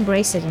let's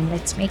embrace it and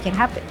let's make it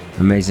happen.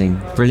 Amazing.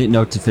 Brilliant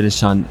note to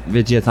finish on.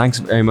 Vidya, thanks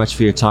very much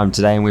for your time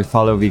today, and we'll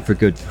follow you for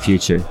good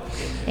future.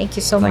 Thank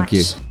you so much. Thank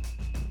you.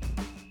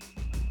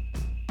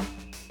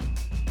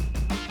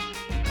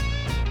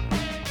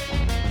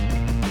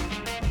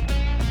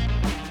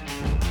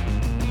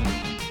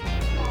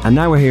 And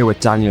now we're here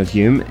with Daniel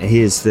Hulme. He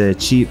is the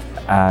Chief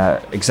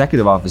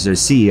Executive Officer,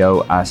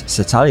 CEO at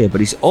Satalia, but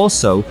he's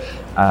also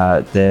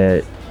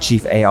the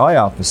Chief AI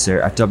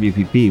Officer at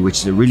WPP, which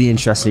is a really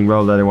interesting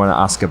role that I want to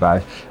ask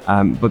about.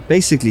 But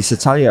basically,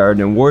 Satalia are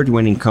an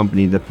award-winning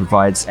company that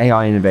provides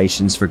AI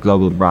innovations for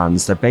global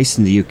brands. They're based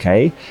in the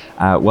UK.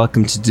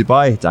 Welcome to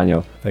Dubai,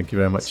 Daniel. Thank you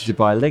very much. To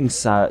Dubai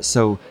Lynx. Tell us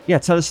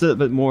a little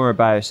bit more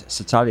about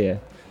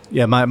Satalia.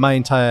 Yeah, my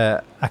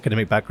entire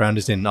academic background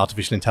is in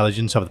artificial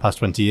intelligence over the past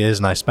 20 years,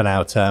 and I spent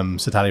out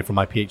Satalia for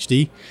my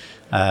PhD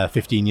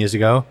 15 years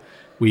ago.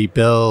 We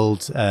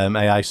build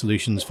AI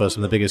solutions for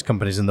some of the biggest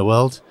companies in the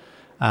world,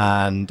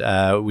 and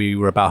we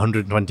were about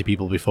 120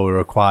 people before we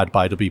were acquired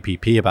by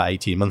WPP about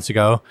 18 months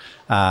ago.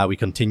 We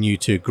continue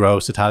to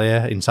grow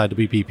Satalia inside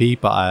WPP,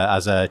 but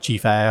as a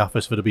Chief AI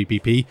Officer for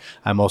WPP,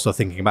 I'm also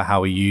thinking about how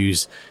we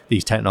use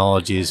these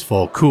technologies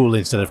for cool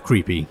instead of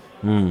creepy.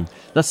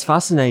 That's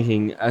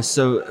fascinating.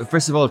 So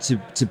first of all,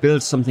 to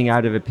build something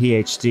out of a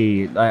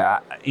PhD,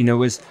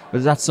 was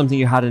that something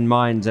you had in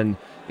mind? And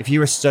if you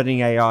were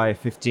studying AI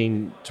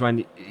 15,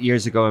 20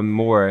 years ago and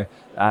more,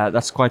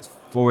 that's quite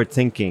forward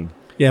thinking.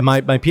 Yeah, my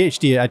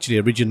PhD actually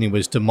originally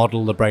was to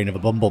model the brain of a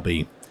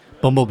bumblebee.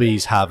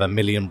 Bumblebees have 1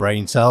 million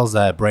brain cells.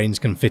 Their brains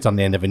can fit on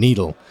the end of a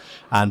needle.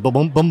 And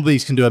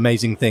bumblebees can do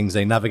amazing things.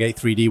 They navigate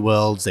 3D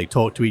worlds. They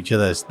talk to each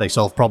other. They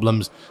solve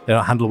problems. They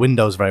don't handle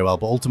windows very well,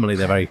 but ultimately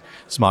they're very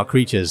smart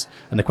creatures.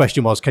 And the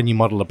question was, can you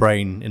model a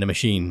brain in a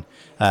machine?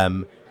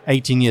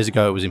 18 years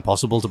ago, it was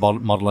impossible to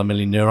model 1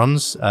 million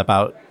neurons.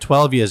 About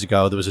 12 years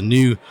ago, there was a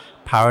new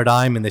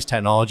paradigm in this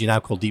technology now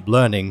called deep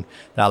learning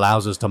that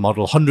allows us to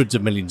model hundreds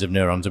of millions of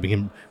neurons, and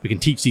we can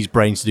teach these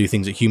brains to do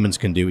things that humans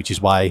can do, which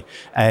is why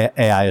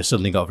AI has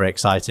suddenly got very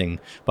exciting.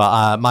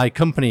 But my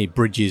company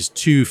bridges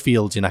two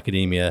fields in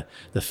academia.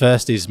 The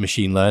first is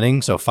machine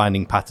learning, so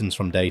finding patterns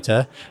from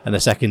data, and the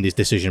second is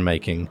decision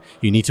making.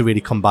 You need to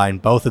really combine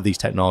both of these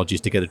technologies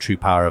to get the true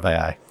power of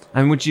AI.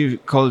 And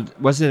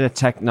was it a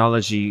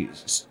technology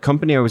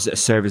company or was it a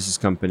services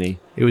company?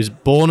 It was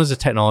born as a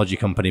technology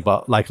company,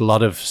 but like a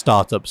lot of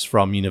startups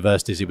from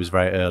universities, it was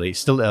very early. It's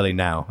still early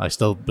now. I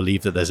still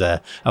believe that there's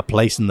a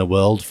place in the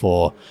world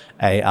for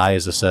AI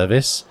as a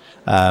service.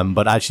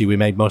 But actually, we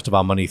made most of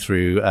our money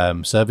through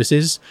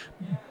services,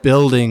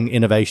 building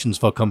innovations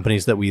for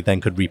companies that we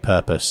then could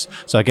repurpose.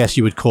 So I guess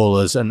you would call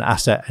us an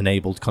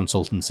asset-enabled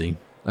consultancy.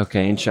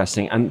 Okay,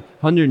 interesting. And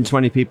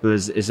 120 people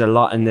is a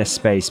lot in this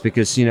space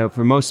because,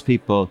 for most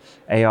people,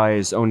 AI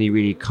is only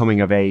really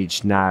coming of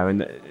age now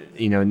and,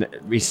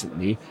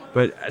 recently.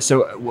 But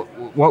so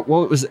what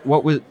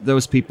were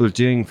those people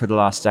doing for the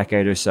last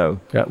decade or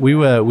so? Yeah, we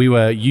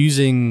were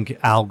using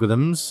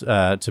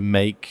algorithms to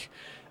make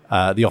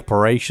the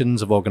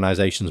operations of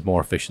organizations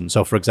more efficient.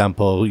 So, for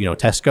example,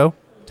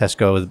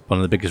 Tesco is one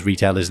of the biggest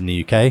retailers in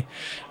the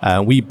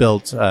UK. We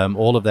built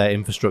all of their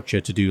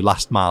infrastructure to do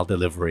last mile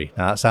delivery.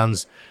 Now that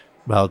sounds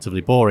relatively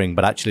boring,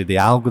 but actually the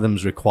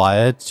algorithms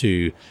required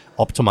to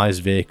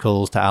optimize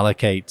vehicles, to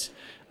allocate,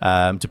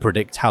 to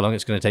predict how long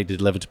it's going to take to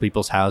deliver to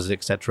people's houses,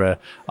 etc.,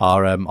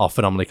 are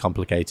phenomenally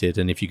complicated.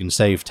 And if you can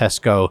save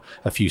Tesco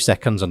a few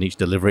seconds on each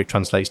delivery, it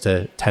translates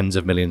to tens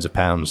of millions of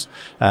pounds.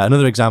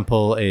 Another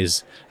example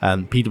is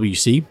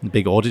PwC, the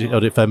big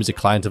audit firm, is a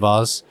client of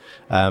ours.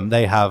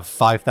 They have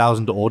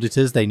 5,000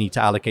 auditors they need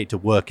to allocate to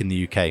work in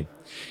the UK.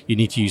 You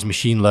need to use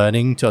machine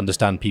learning to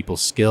understand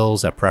people's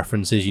skills, their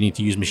preferences. You need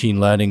to use machine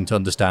learning to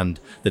understand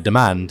the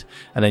demand.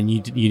 And then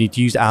you need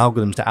to use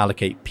algorithms to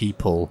allocate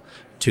people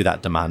to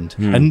that demand.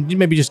 And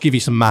maybe just give you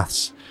some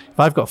maths. If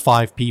I've got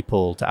 5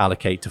 people to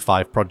allocate to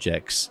 5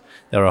 projects,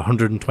 there are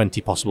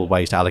 120 possible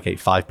ways to allocate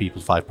 5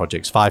 people to 5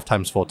 projects. 5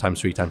 times 4 times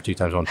 3 times 2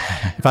 times 1.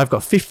 If I've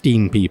got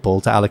 15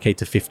 people to allocate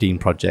to 15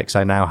 projects,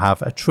 I now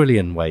have 1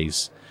 trillion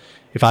ways.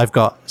 If I've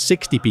got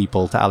 60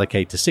 people to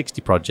allocate to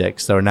 60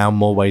 projects, there are now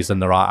more ways than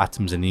there are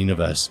atoms in the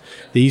universe.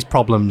 These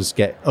problems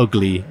get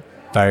ugly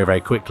very,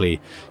 very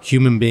quickly.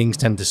 Human beings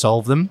tend to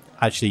solve them.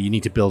 actually you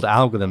need to build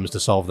algorithms to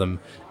solve them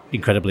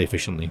incredibly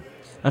efficiently.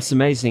 That's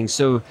amazing.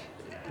 So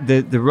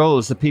the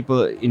roles, the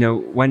people,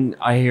 when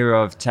I hear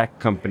of tech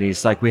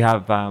companies, like we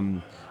have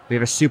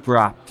a super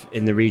app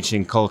in the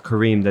region called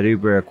Kareem that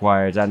Uber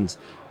acquired, and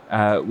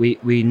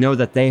we know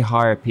that they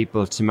hire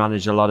people to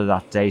manage a lot of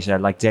that data,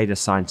 like data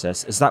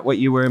scientists. Is that what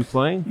you were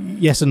employing?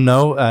 Yes and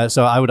no.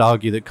 So I would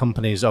argue that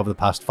companies over the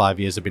past 5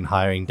 years have been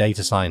hiring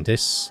data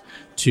scientists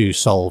to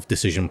solve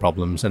decision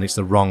problems, and it's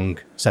the wrong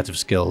set of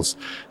skills.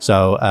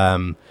 So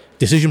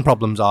decision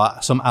problems are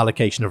some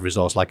allocation of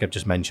resource, like I've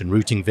just mentioned,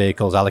 routing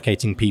vehicles,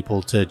 allocating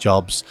people to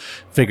jobs,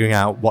 figuring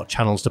out what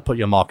channels to put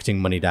your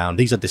marketing money down.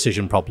 These are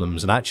decision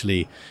problems, and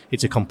actually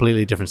it's a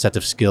completely different set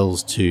of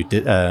skills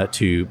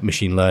to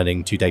machine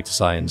learning, to data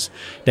science.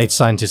 Data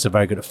scientists are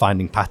very good at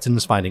finding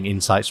patterns, finding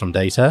insights from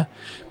data.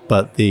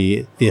 But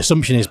the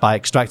assumption is by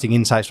extracting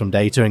insights from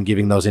data and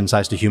giving those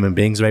insights to human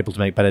beings, they're able to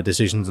make better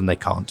decisions, and they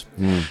can't.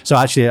 So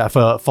actually,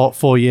 for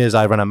 4 years,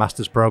 I ran a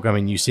master's program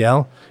in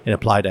UCL in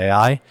applied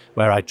AI,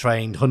 where I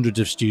trained hundreds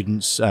of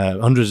students,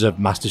 hundreds of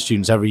master's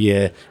students every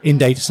year in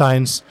data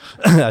science.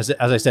 As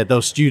I said,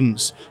 those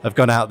students have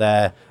gone out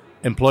there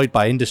employed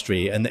by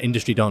industry, and the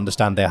industry don't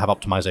understand they have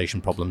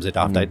optimization problems, they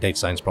don't have data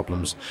science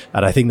problems.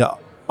 And I think that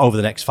over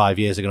the next 5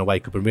 years, they're going to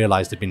wake up and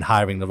realize they've been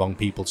hiring the wrong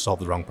people to solve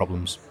the wrong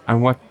problems.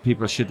 And what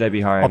people should they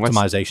be hiring?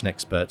 Optimization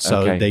experts.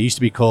 So they used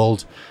to be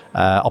called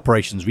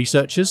operations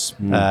researchers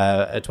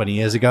 20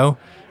 years ago.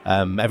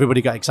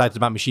 Everybody got excited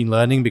about machine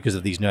learning because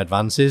of these new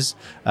advances,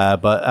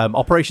 but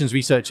operations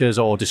researchers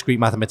or discrete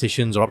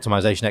mathematicians or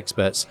optimization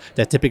experts,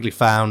 they're typically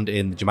found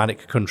in the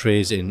Germanic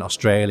countries, in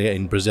Australia,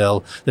 in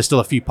Brazil. There's still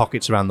a few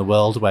pockets around the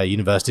world where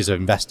universities have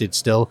invested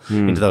still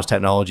into those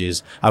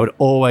technologies. I would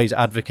always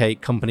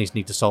advocate companies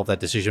need to solve their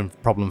decision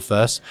problem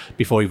first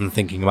before even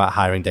thinking about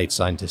hiring data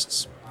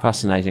scientists.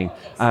 Fascinating.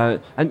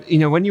 And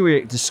when you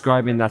were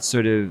describing that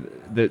sort of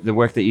the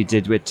work that you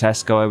did with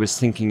Tesco, I was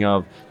thinking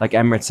of like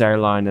Emirates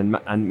Airline,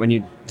 and when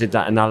you did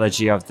that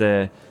analogy of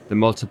the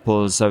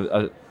multiples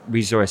of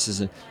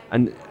resources,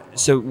 and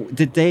so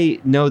did they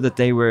know that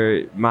they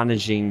were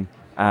managing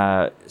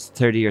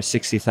 30 or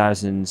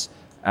 60,000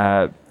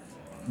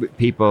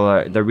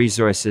 people, the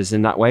resources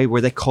in that way?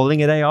 Were they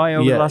calling it AI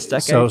over the last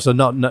decade? So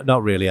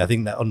not really. I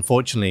think that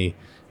unfortunately,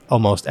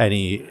 almost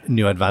any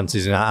new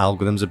advances in our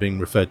algorithms are being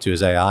referred to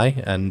as AI.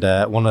 And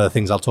one of the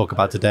things I'll talk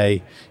about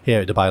today here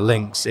at Dubai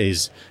Lynx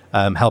is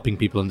helping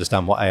people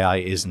understand what AI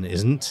is and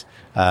isn't.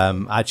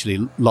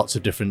 Actually, lots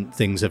of different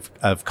things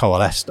have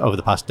coalesced over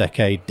the past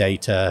decade: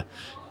 data,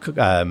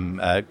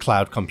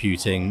 cloud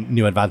computing,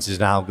 new advances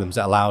in algorithms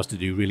that allow us to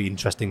do really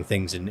interesting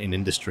things in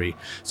industry.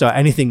 So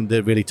anything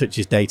that really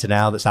touches data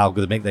now that's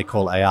algorithmic, they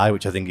call AI,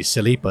 which I think is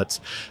silly. But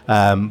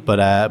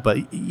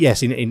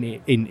yes,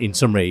 in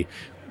summary,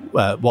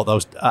 what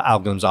those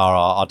algorithms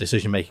are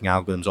decision-making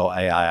algorithms or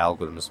AI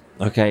algorithms.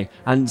 Okay,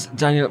 and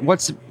Daniel,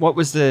 what's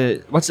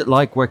it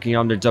like working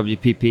under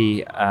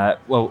WPP?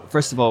 Well,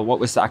 first of all, what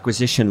was the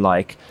acquisition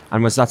like,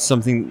 and was that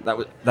something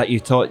that you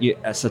thought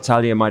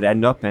Satalia might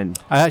end up in?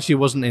 I actually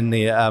wasn't in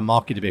the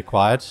market to be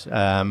acquired.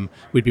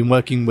 We'd been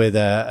working with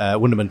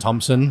Wunderman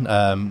Thompson,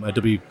 a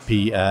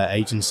WPP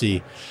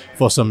agency,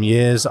 for some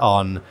years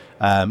on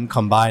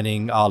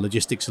combining our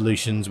logistics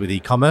solutions with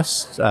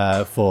e-commerce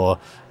for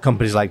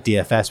companies like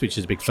DFS, which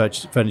is a big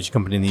furniture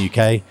company in the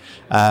UK,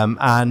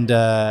 and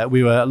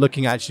we were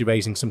looking at actually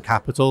raising some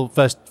capital.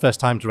 First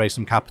time to raise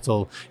some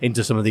capital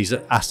into some of these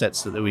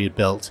assets that we had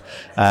built.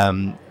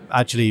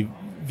 Actually,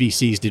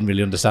 VCs didn't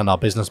really understand our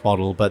business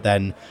model, but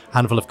then a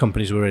handful of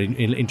companies were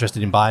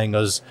interested in buying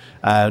us.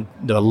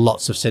 There are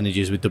lots of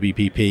synergies with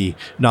WPP.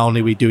 Not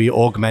only do we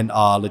augment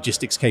our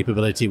logistics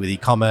capability with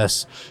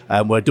e-commerce,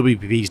 we're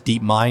WPP's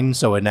deep mind,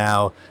 so we're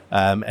now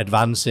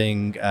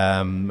advancing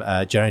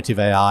generative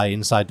AI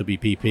inside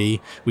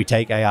WPP. We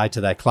take AI to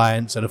their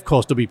clients, and of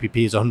course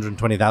WPP is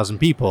 120,000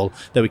 people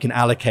that we can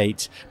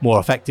allocate more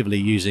effectively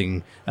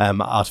using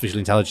artificial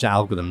intelligence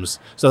algorithms.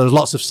 So there's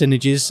lots of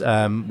synergies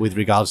with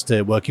regards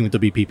to working with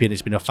WPP, and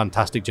it's been a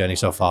fantastic journey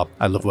so far.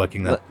 I love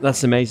working there.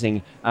 That's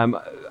amazing.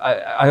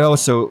 I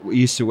also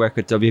used to work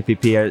with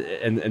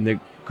WPP in the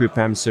Group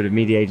M sort of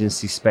media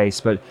agency space,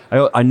 but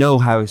I know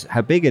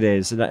how big it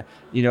is, and that,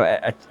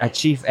 a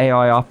chief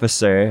AI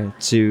officer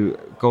to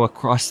go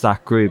across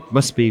that group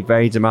must be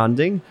very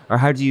demanding. Or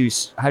how do you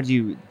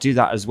do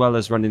that as well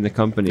as running the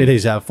company? It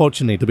is.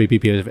 Fortunately,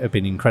 WPP have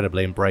been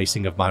incredibly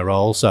embracing of my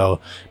role, so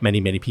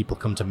many people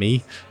come to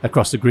me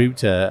across the group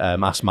to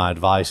ask my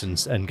advice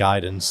and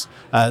guidance.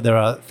 There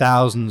are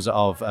thousands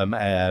of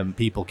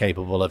people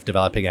capable of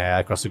developing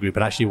AI across the group,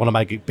 and actually one of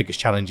my biggest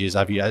challenges,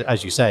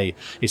 as you say,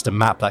 is to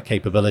map that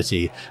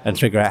capability and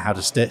figure out how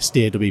to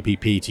steer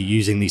WPP to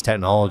using these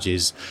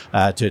technologies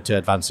to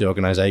advance the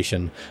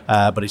organization.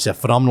 But it's a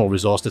phenomenal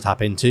resource to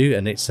tap into,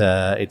 and it's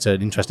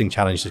an interesting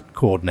challenge to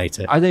coordinate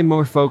it. Are they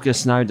more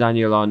focused now,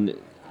 Daniel, on,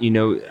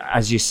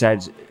 as you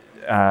said,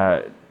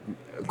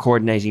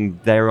 coordinating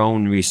their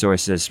own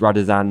resources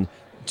rather than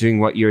doing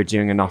what you're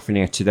doing and offering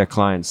it to their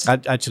clients?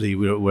 Actually,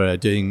 we're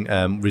doing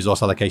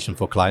resource allocation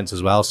for clients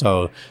as well.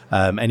 So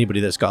anybody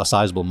that's got a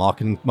sizable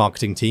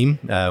marketing team,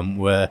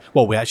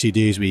 what we actually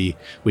do is we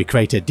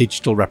create a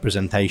digital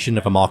representation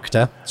of a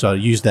marketer. So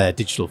use their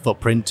digital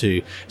footprint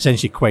to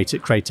essentially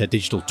create a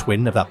digital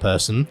twin of that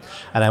person,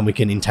 and then we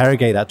can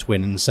interrogate that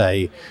twin and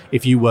say,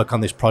 if you work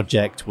on this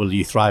project, will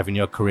you thrive in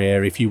your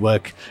career? If you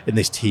work in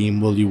this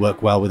team, will you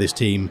work well with this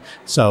team?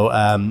 So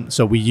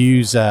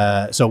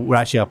we're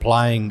actually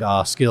applying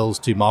our skills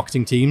to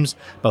marketing teams,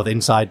 both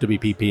inside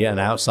WPP and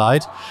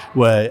outside.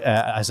 We're,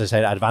 as I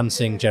said,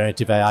 advancing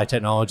generative AI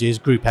technologies.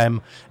 Group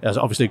M is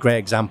obviously a great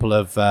example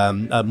of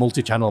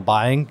multi-channel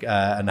buying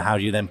and how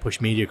do you then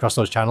push media across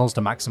those channels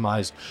to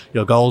maximize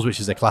your goals, which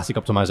is a classic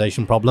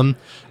optimization problem.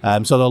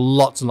 So there are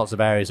lots and lots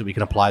of areas that we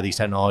can apply these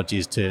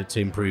technologies to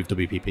improve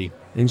WPP.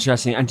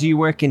 Interesting. And do you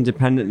work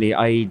independently,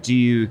 i.e. do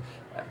you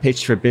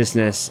pitch for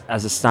business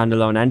as a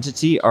standalone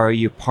entity, or are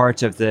you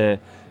part of the,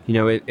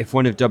 if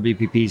one of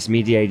WPP's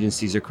media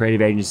agencies or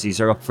creative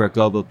agencies are up for a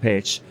global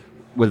pitch,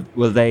 will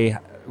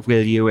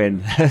you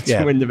in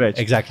to win the pitch?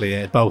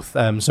 Exactly, both.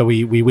 So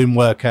we win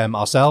work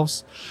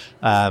ourselves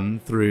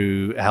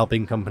through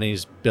helping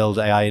companies build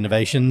AI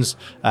innovations.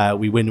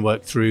 We win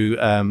work through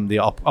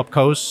the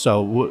opcos,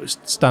 so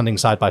standing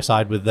side by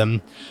side with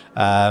them.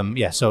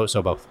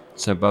 So both.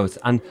 So both.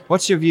 And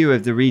what's your view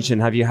of the region?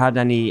 Have you had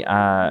any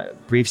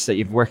briefs that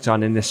you've worked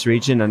on in this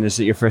region, and is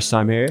it your first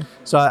time here?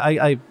 So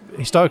I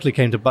historically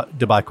came to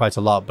Dubai quite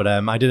a lot, but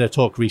I did a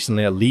talk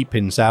recently at Leap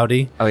in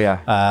Saudi. Oh yeah.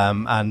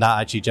 And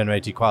that actually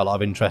generated quite a lot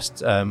of interest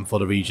for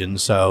the region.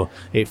 So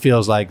it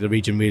feels like the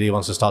region really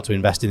wants to start to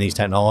invest in these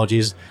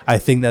technologies. I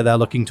think that they're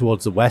looking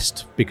towards the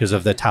West because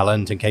of their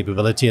talent and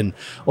capability and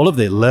all of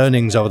the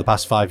learnings over the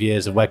past 5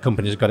 years of where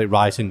companies have got it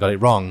right and got it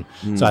wrong.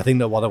 So I think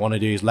that what they want to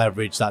do is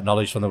leverage that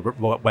knowledge from the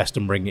West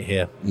and bring it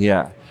here.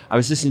 Yeah. I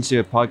was listening to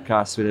a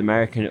podcast with an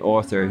American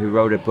author who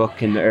wrote a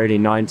book in the early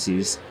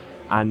 90s,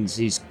 and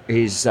he's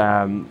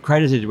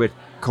credited with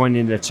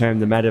coining the term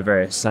the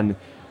metaverse. And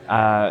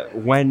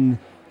when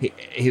he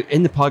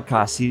in the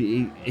podcast,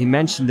 he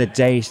mentioned the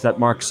date that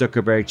Mark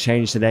Zuckerberg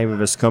changed the name of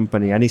his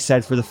company, and he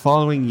said for the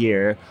following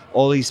year,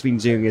 all he's been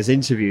doing is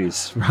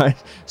interviews, right?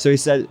 So he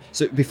said,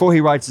 so before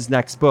he writes his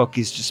next book,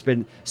 he's just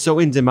been so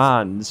in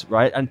demand,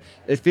 right? And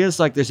it feels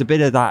like there's a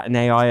bit of that in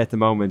AI at the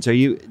moment. Do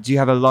you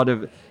have a lot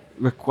of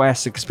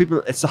requests? Because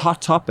it's a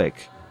hot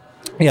topic.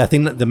 Yeah, I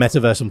think that the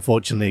metaverse,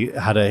 unfortunately,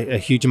 had a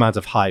huge amount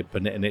of hype,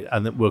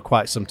 and we're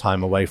quite some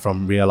time away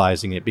from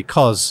realizing it,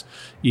 because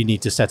you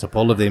need to set up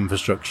all of the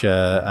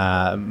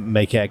infrastructure,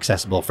 make it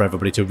accessible for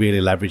everybody to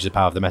really leverage the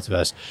power of the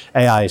metaverse.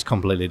 AI is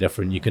completely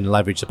different. You can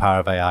leverage the power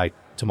of AI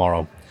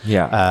tomorrow.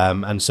 Yeah.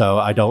 And so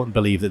I don't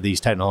believe that these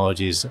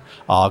technologies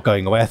are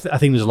going away. I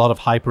think there's a lot of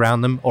hype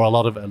around them, or a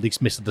lot of at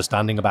least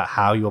misunderstanding about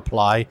how you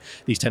apply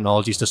these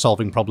technologies to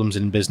solving problems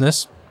in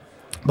business.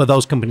 But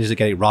those companies that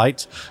get it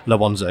right are the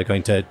ones that are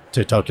going to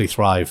totally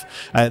thrive.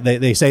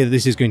 They say that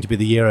this is going to be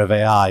the year of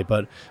AI,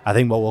 but I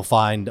think what we'll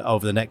find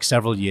over the next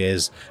several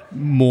years,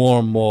 more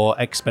and more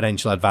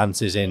exponential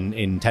advances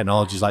in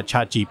technologies like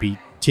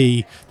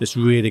ChatGPT that's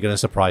really going to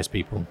surprise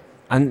people.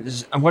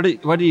 And what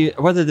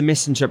are the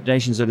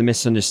misinterpretations or the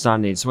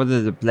misunderstandings? What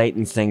are the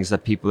blatant things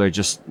that people are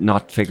just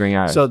not figuring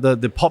out? So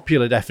the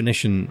popular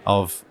definition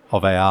of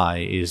AI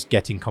is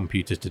getting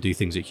computers to do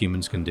things that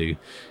humans can do.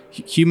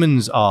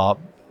 Humans are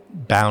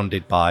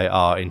bounded by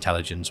our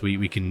intelligence.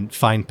 We can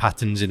find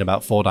patterns in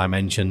about 4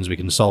 dimensions. We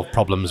can solve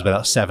problems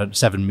without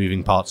seven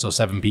moving parts or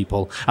 7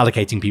 people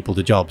allocating people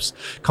to jobs.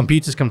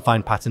 Computers can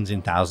find patterns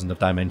in thousands of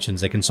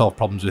dimensions. They can solve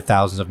problems with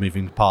thousands of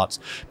moving parts.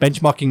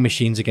 Benchmarking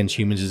machines against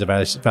humans is a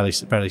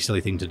very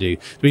silly thing to do.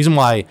 The reason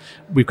why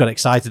we've got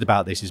excited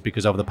about this is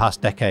because over the past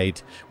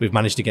decade, we've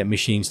managed to get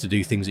machines to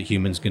do things that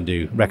humans can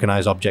do,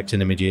 recognize objects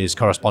and images,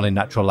 correspond in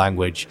natural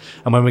language.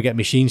 And when we get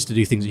machines to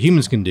do things that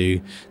humans can do,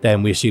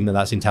 then we assume that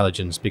that's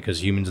intelligence,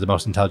 because humans are the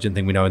most intelligent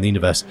thing we know in the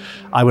universe.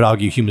 I would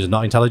argue humans are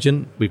not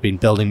intelligent. We've been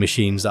building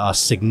machines that are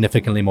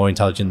significantly more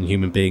intelligent than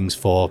human beings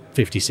for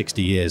 50,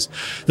 60 years.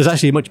 There's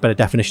actually a much better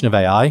definition of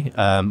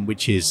AI,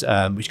 which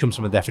comes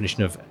from a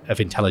definition of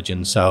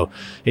intelligence. So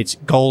it's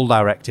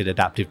goal-directed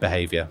adaptive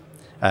behavior.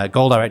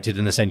 Goal-directed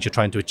in the sense you're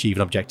trying to achieve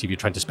an objective. You're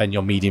trying to spend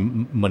your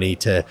medium money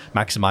to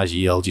maximize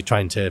yield. You're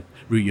trying to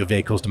route your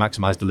vehicles to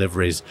maximize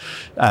deliveries.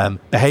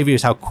 Behavior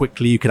is how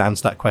quickly you can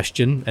answer that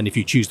question. And if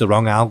you choose the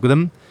wrong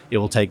algorithm, it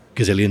will take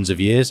gazillions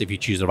of years. If you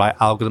choose the right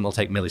algorithm, it'll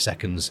take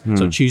milliseconds.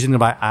 So choosing the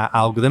right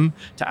algorithm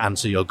to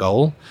answer your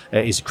goal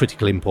is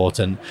critically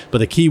important. But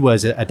the key word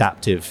is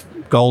adaptive.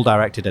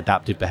 Goal-directed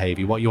adaptive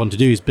behavior. What you want to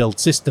do is build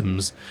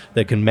systems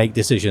that can make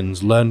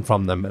decisions, learn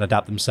from them, and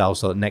adapt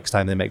themselves so that next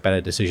time they make better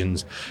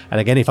decisions.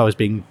 And again, if I was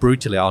being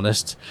brutally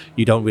honest,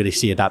 you don't really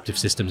see adaptive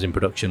systems in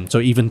production. So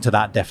even to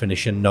that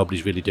definition,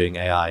 nobody's really doing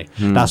AI.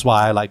 That's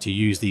why I like to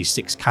use these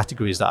 6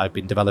 categories that I've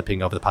been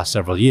developing over the past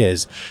several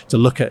years to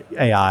look at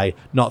AI,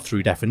 not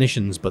through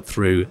definitions, but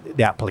through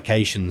the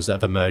applications that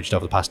have emerged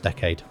over the past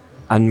decade.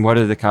 And what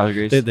are the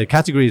categories? The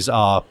categories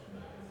are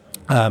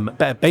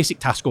basic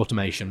task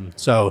automation.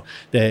 So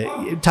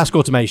the task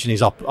automation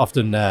is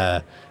often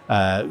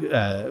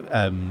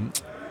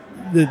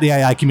the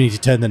AI community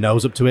turn their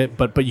nose up to it,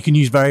 but you can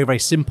use very, very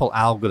simple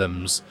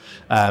algorithms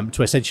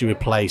to essentially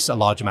replace a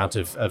large amount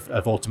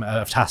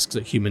of tasks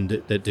that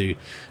humans that do,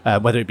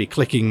 whether it be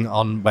clicking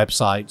on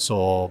websites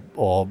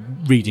or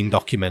reading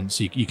documents.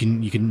 You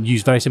can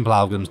use very simple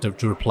algorithms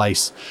to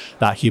replace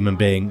that human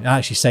being and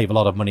actually save a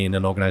lot of money in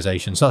an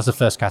organization. So that's the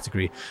first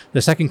category.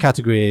 The second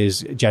category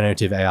is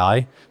generative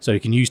AI. So you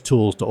can use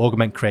tools to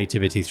augment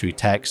creativity through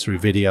text, through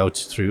video,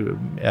 through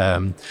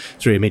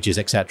images,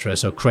 etc.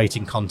 So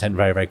creating content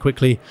very, very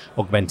quickly,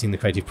 augmenting the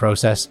creative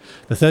process.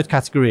 The third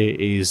category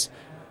is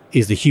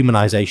the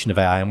humanization of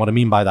AI. And what I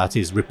mean by that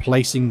is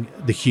replacing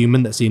the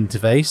human that's the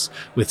interface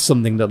with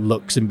something that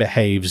looks and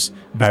behaves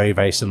very,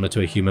 very similar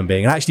to a human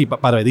being. And actually,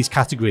 by the way, these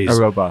categories...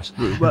 A robot.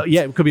 Well,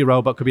 yeah, it could be a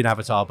robot, could be an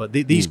avatar, but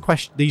these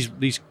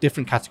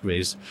different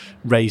categories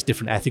raise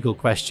different ethical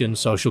questions,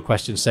 social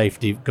questions,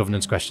 safety,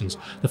 governance questions.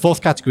 The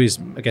fourth category is,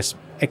 I guess,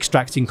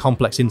 extracting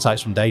complex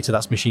insights from data.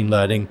 That's machine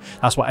learning.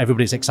 That's what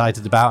everybody's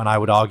excited about, and I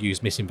would argue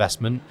is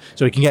misinvestment.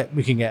 So we can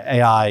get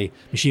AI,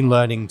 machine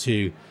learning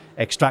to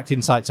extract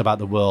insights about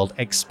the world,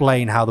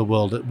 explain how the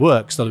world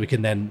works so that we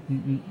can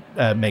then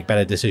make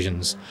better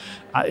decisions.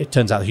 It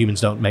turns out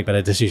humans don't make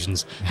better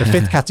decisions. The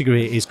fifth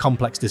category is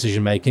complex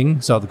decision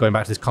making. So going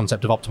back to this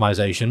concept of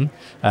optimization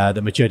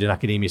that matured in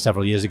academia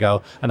several years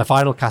ago. And the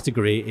final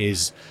category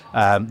is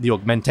the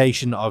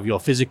augmentation of your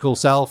physical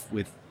self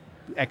with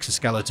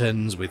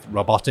exoskeletons, with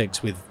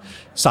robotics, with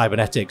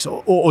cybernetics,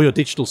 or your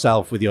digital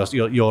self with your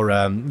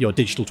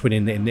digital twin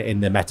in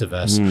the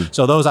metaverse.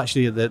 So those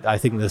actually are I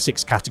think the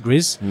 6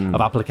 categories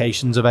of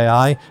applications of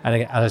AI,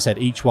 and as I said,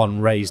 each one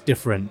raised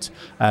different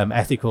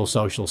ethical,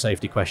 social,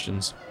 safety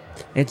questions.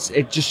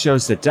 It just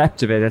shows the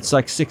depth of it. It's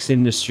like 6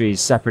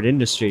 industries, separate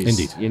industries.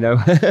 Indeed. You know?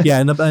 Yeah,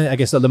 and I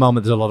guess at the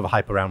moment there's a lot of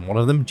hype around one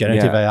of them,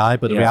 generative AI,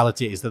 but the Yeah.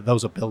 reality is that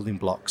those are building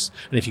blocks.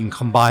 And if you can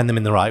combine them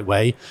in the right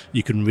way,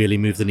 you can really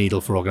move the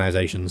needle for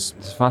organizations.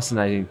 It's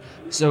fascinating.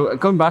 So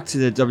going back to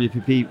the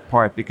WPP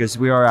part, because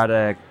we are at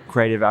a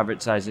creative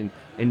advertising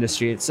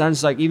industry, it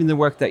sounds like even the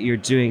work that you're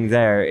doing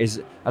there is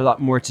a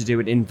lot more to do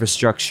with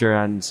infrastructure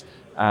and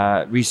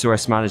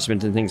resource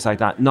management and things like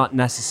that, not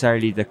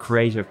necessarily the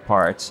creative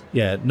part.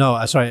 Yeah,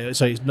 no, sorry,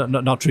 so it's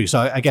not true.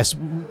 So I guess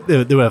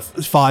there were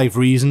 5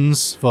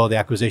 reasons for the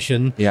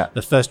acquisition. Yeah.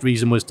 The first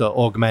reason was to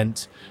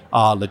augment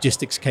our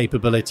logistics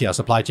capability, our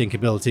supply chain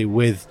capability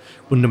with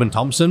Wunderman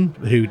Thompson,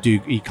 who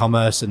do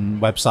e-commerce and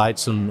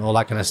websites and all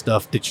that kind of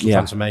stuff, digital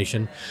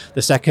transformation.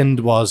 The second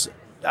was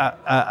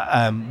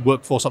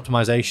workforce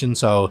optimization,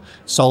 so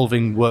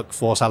solving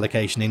workforce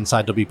allocation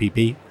inside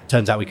WPP.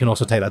 Turns out we can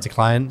also take that to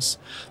clients.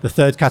 The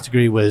third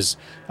category was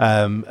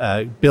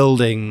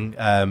building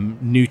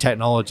new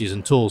technologies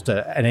and tools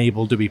to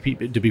enable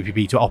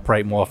WPP to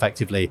operate more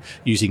effectively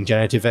using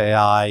generative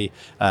AI,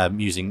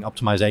 using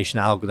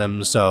optimization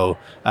algorithms. So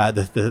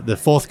the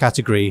fourth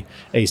category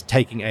is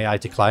taking AI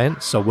to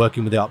clients, so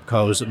working with the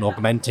opcos and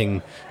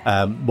augmenting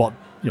what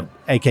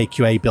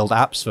AKQA build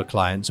apps for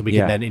clients, and we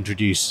can then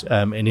introduce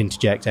and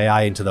interject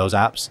AI into those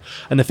apps.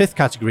 And the fifth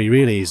category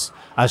really is,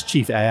 as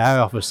Chief AI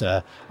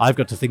Officer, I've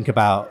got to think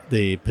about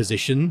the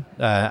position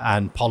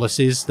and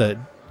policies that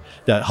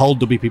hold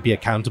WPP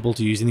accountable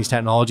to using these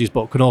technologies,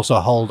 but can also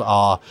hold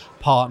our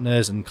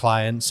partners and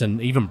clients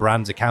and even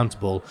brands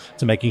accountable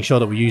to making sure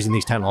that we're using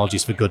these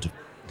technologies for good.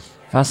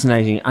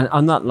 Fascinating. And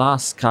on that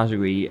last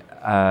category,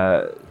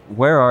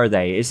 where are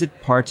they? Is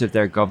it part of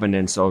their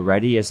governance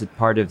already? Is it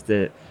part of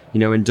the, in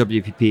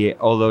WPP,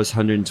 all those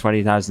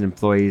 120,000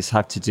 employees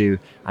have to do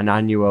an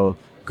annual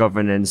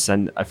governance,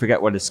 and I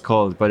forget what it's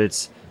called, but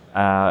it's,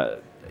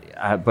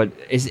 but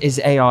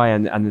is AI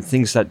and the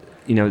things that,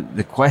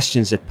 the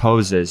questions it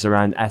poses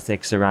around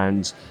ethics,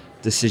 around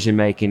decision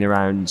making,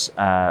 around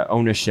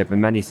ownership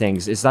and many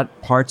things, is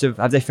that part of,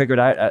 have they figured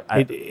out?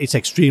 It's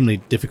extremely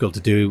difficult to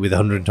do with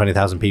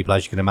 120,000 people,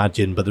 as you can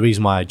imagine, but the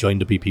reason why I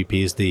joined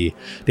WPP is the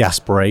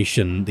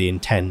aspiration, the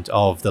intent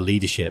of the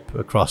leadership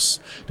across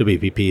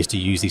WPP is to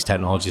use these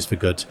technologies for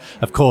good.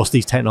 Of course,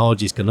 these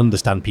technologies can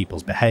understand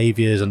people's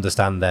behaviors,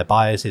 understand their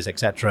biases,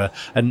 etc.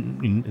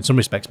 And in some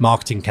respects,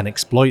 marketing can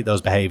exploit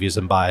those behaviors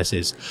and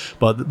biases.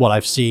 But what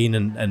I've seen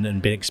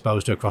and been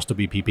exposed to across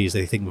WPP is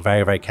they think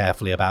very, very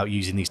carefully about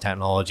using these technologies.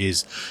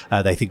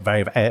 They think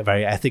very,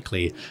 very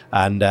ethically,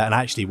 and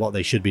actually what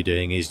they should be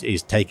doing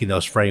is taking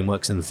those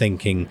frameworks and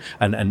thinking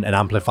and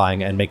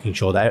amplifying and making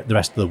sure that the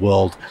rest of the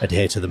world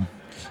adhere to them.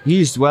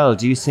 Used well,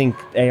 do you think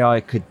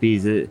AI could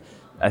be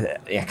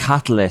a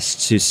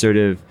catalyst to sort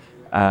of,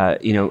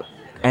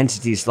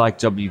 entities like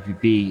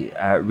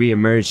WPP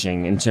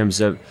re-emerging in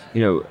terms of,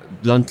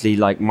 bluntly,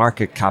 like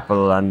market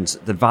capital and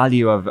the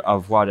value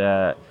of what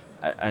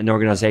an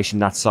organization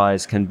that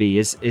size can be?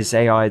 Is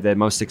AI the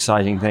most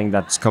exciting thing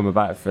that's come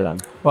about for them?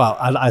 Well,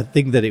 I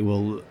think that it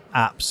will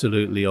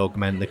absolutely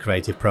augment the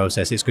creative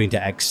process. It's going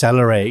to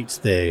accelerate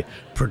the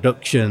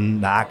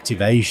production, the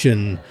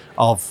activation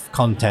of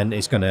content.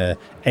 It's going to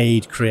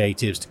aid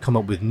creatives to come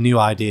up with new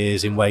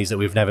ideas in ways that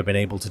we've never been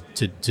able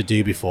to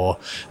do before.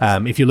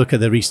 If you look at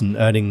the recent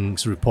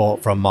earnings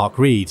report from Mark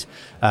Reed,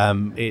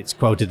 it's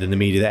quoted in the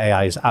media that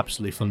AI is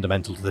absolutely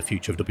fundamental to the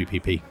future of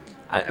WPP.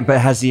 But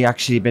has he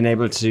actually been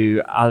able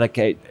to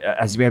allocate?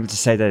 Has he been able to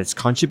say that it's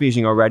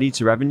contributing already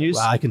to revenues?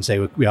 Well, I can say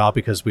we are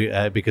because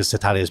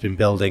Satalia has been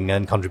building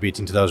and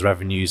contributing to those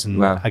revenues, and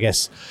wow. I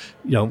guess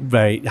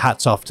very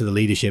hats off to the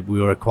leadership. We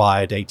were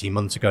acquired 18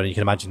 months ago, and you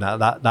can imagine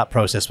that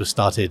process was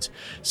started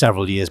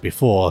several years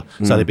before.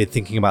 So they've been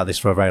thinking about this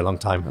for a very long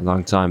time. A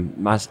long time,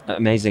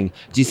 amazing.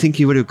 Do you think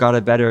you would have got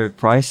a better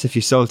price if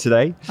you sold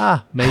today?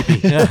 Maybe.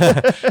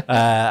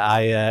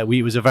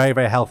 It was a very,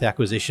 very healthy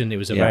acquisition. It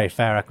was a very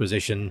fair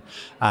acquisition.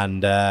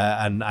 And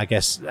I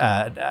guess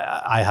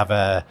I have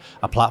a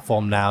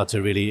platform now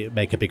to really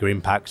make a bigger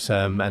impact,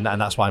 and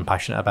that's what I'm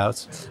passionate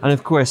about. And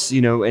of course,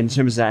 in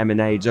terms of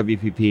M&A,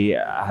 WPP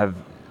have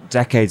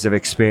decades of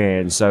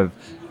experience of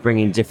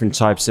bringing different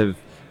types of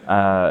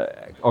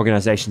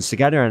organizations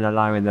together and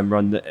allowing them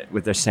run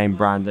with their same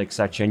brand,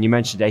 etc. And you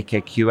mentioned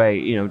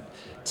AKQA,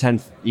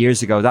 10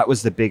 years ago, that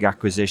was the big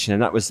acquisition,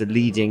 and that was the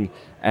leading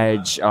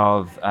edge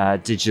of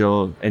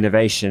digital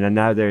innovation. And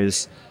now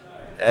there's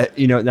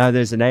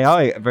an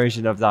AI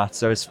version of that.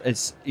 So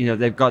it's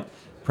they've got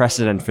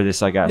precedent for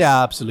this, I guess.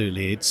 Yeah,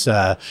 absolutely. It's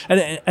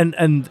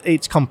and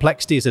its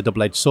complexity is a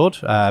double-edged sword.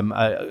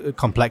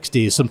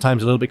 Complexity is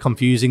sometimes a little bit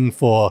confusing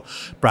for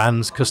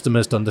brands,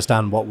 customers to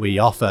understand what we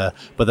offer.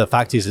 But the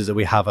fact is that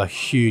we have a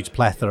huge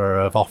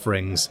plethora of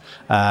offerings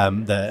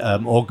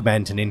that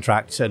augment and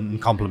interact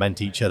and complement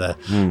each other.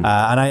 And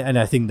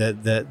I think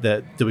that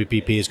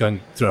WPP is going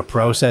through a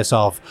process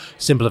of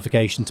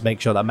simplification to make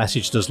sure that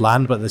message does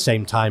land, but at the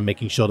same time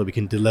making sure that we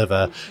can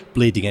deliver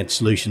bleeding-edge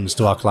solutions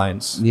to our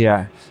clients.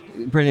 Yeah.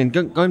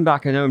 Brilliant. Going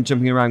back, I know I'm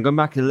jumping around, going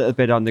back a little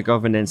bit on the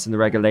governance and the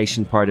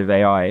regulation part of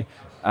AI.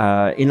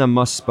 Elon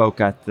Musk spoke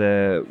at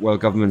the World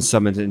Government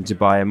Summit in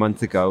Dubai a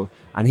month ago,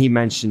 and he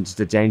mentioned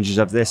the dangers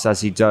of this,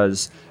 as he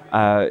does.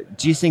 Do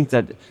you think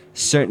that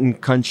certain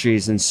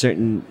countries and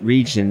certain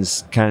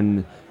regions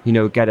can,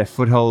 get a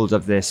foothold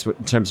of this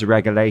in terms of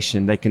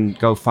regulation? They can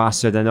go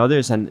faster than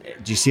others, and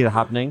do you see that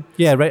happening?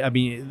 Yeah, right. I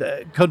mean,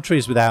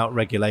 countries without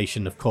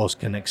regulation, of course,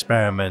 can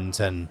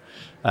experiment and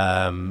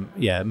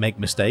make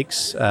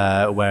mistakes,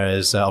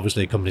 whereas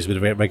obviously companies with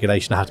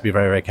regulation have to be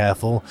very, very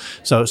careful.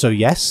 So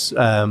yes,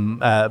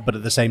 but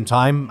at the same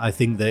time, I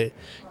think that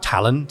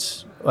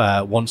talent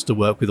wants to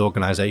work with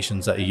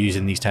organizations that are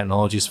using these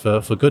technologies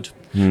for good.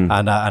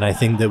 And I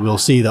think that we'll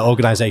see that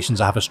organizations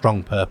that have a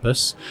strong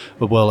purpose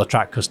will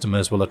attract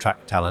customers, will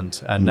attract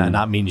talent, and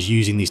that means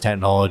using these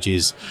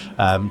technologies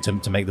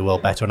to make the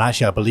world better. And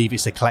actually, I believe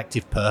it's the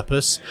collective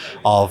purpose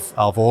of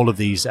all of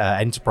these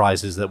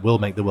enterprises that will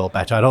make the world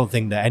better. I don't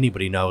think that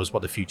anybody knows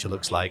what the future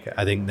looks like.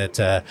 I think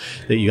that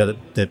you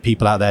got the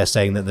people out there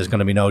saying that there's going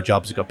to be no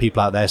jobs. You've got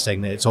people out there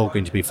saying that it's all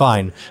going to be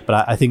fine.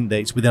 But I think that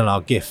it's within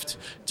our gift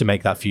to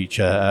make that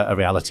future a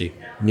reality.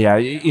 Yeah,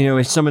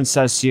 if someone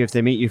says to you, if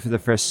they meet you for the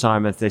first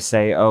time, if they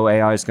say, "Oh,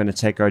 AI is going to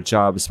take our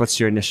jobs," what's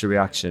your initial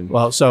reaction?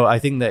 Well, so I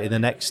think that in the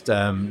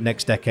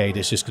next decade,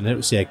 it's just going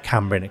to see a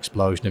Cambrian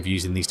explosion of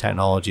using these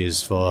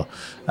technologies for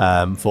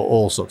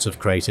all sorts of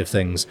creative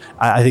things.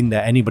 I think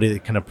that anybody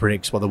that kind of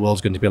predicts what the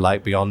world's going to be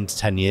like beyond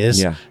 10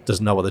 years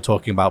doesn't know what they're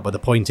talking about. But the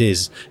point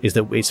is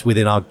that it's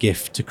within our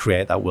gift to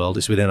create that world.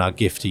 It's within our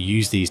gift to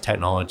use these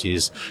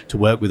technologies to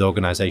work with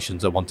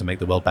organizations that want to make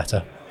the world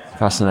better.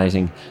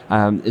 Fascinating.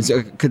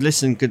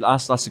 Could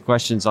ask lots of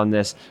questions on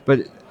this,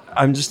 but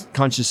I'm just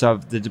conscious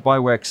of the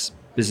Dubai Works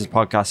Business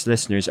Podcast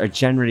listeners are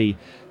generally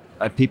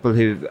people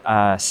who've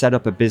set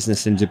up a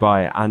business in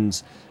Dubai,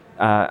 and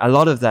a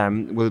lot of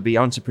them will be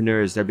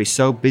entrepreneurs. They'll be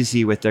so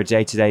busy with their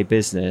day-to-day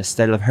business,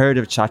 they'll have heard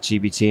of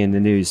ChatGPT in the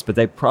news, but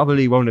they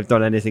probably won't have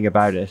done anything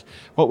about it.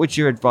 What would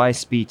your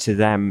advice be to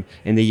them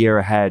in the year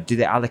ahead? Do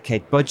they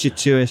allocate budget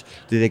to it?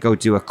 Do they go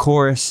do a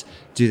course?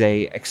 Do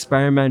they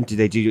experiment? Do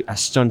they do a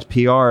stunt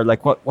PR?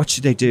 Like, what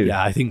should they do?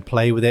 Yeah, I think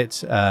play with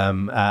it.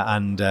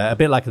 And a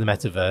bit like the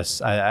metaverse,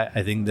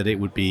 I think that it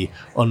would be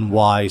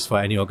unwise for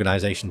any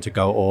organization to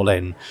go all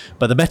in.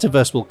 But the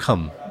metaverse will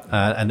come.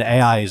 And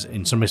AI is,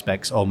 in some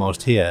respects,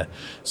 almost here.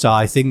 So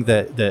I think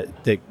that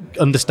the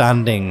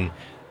understanding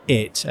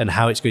it and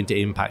how it's going to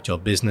impact your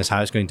business,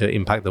 how it's going to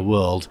impact the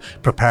world,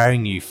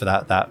 preparing you for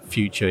that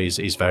future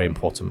is very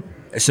important.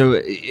 So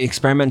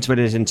experiment with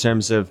it in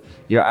terms of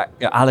you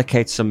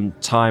allocate some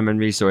time and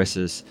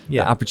resources,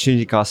 the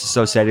opportunity costs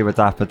associated with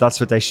that, but that's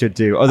what they should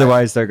do.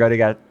 Otherwise, they're going to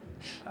get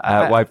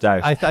wiped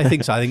out. I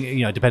think so. I think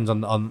it depends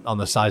on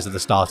the size of the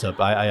startup.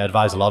 I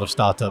advise a lot of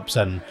startups,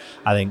 and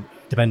I think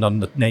depend on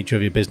the nature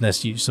of your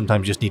business, you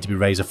sometimes just need to be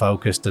razor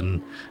focused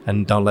and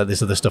don't let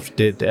this other stuff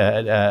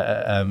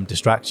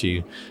distract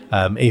you.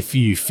 If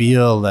you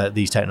feel that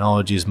these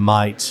technologies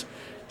might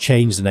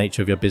change the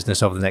nature of your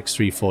business over the next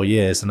 3-4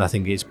 years. And I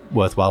think it's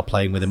worthwhile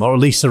playing with him, or at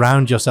least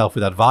surround yourself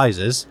with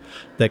advisors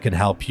that can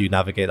help you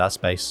navigate that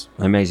space.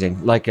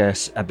 Amazing. Like a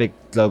big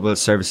global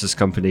services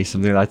company,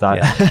 something like that.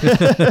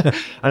 Yeah.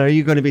 And are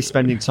you going to be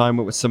spending time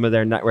with some of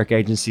their network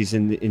agencies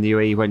in the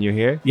UAE when you're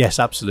here? Yes,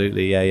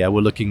 absolutely. Yeah.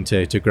 We're looking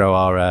to grow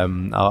our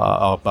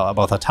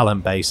both our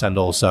talent base and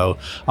also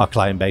our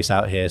client base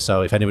out here.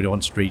 So if anybody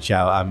wants to reach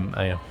out,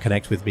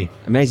 connect with me.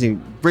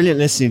 Amazing. Brilliant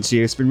listening to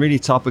you. It's been really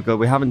topical.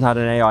 We haven't had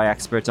an AI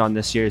expert on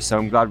this year, so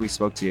I'm glad we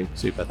spoke to you.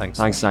 Super. Thanks.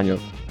 Thanks, Daniel.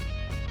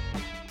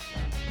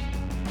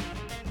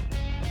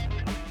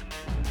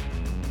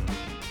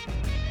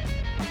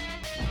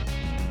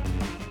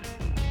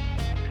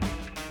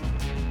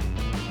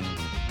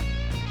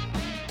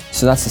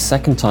 So that's the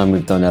second time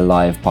we've done a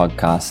live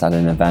podcast at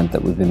an event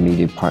that we've been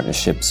media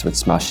partnerships with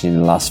Smashy in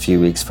the last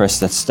few weeks.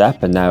 First at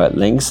Step and now at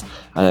Lynx.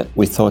 And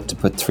we thought to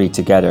put 3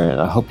 together,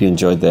 and I hope you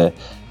enjoyed the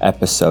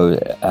episode.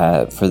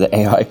 For the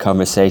AI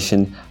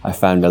conversation, I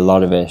found a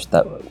lot of it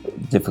that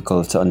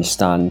difficult to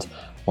understand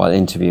while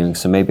interviewing,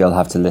 so maybe I'll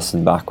have to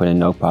listen back with a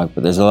notepad,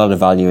 but there's a lot of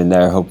value in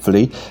there,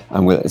 hopefully,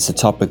 and it's a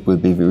topic we'll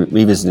be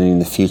revisiting in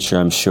the future,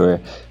 I'm sure.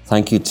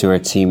 Thank you to our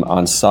team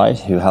on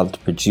site who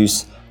helped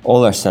produce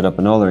all our setup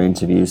and all our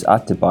interviews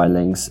at Dubai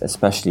Lynx,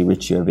 especially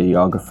Richie, our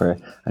videographer,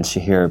 and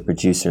Shahir, our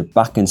producer.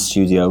 Back in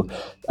studio,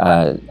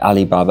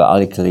 Ali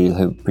Khalil,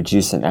 who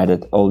produce and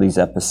edit all these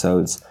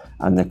episodes,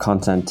 and the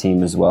content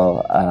team as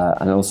well,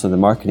 and also the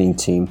marketing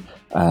team,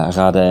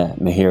 Rada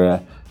Mahira,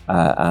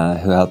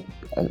 who helped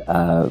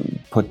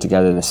put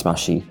together the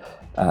Smashy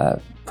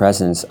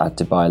presence at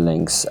Dubai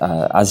Lynx.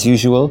 As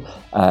usual,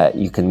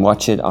 you can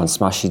watch it on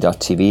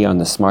smashy.tv on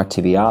the smart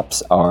TV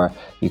apps, or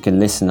you can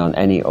listen on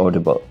any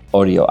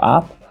audio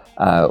app.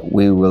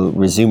 We will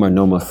resume our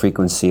normal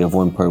frequency of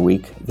 1 per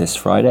week this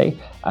Friday.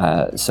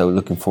 So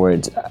looking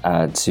forward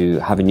to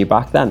having you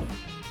back then.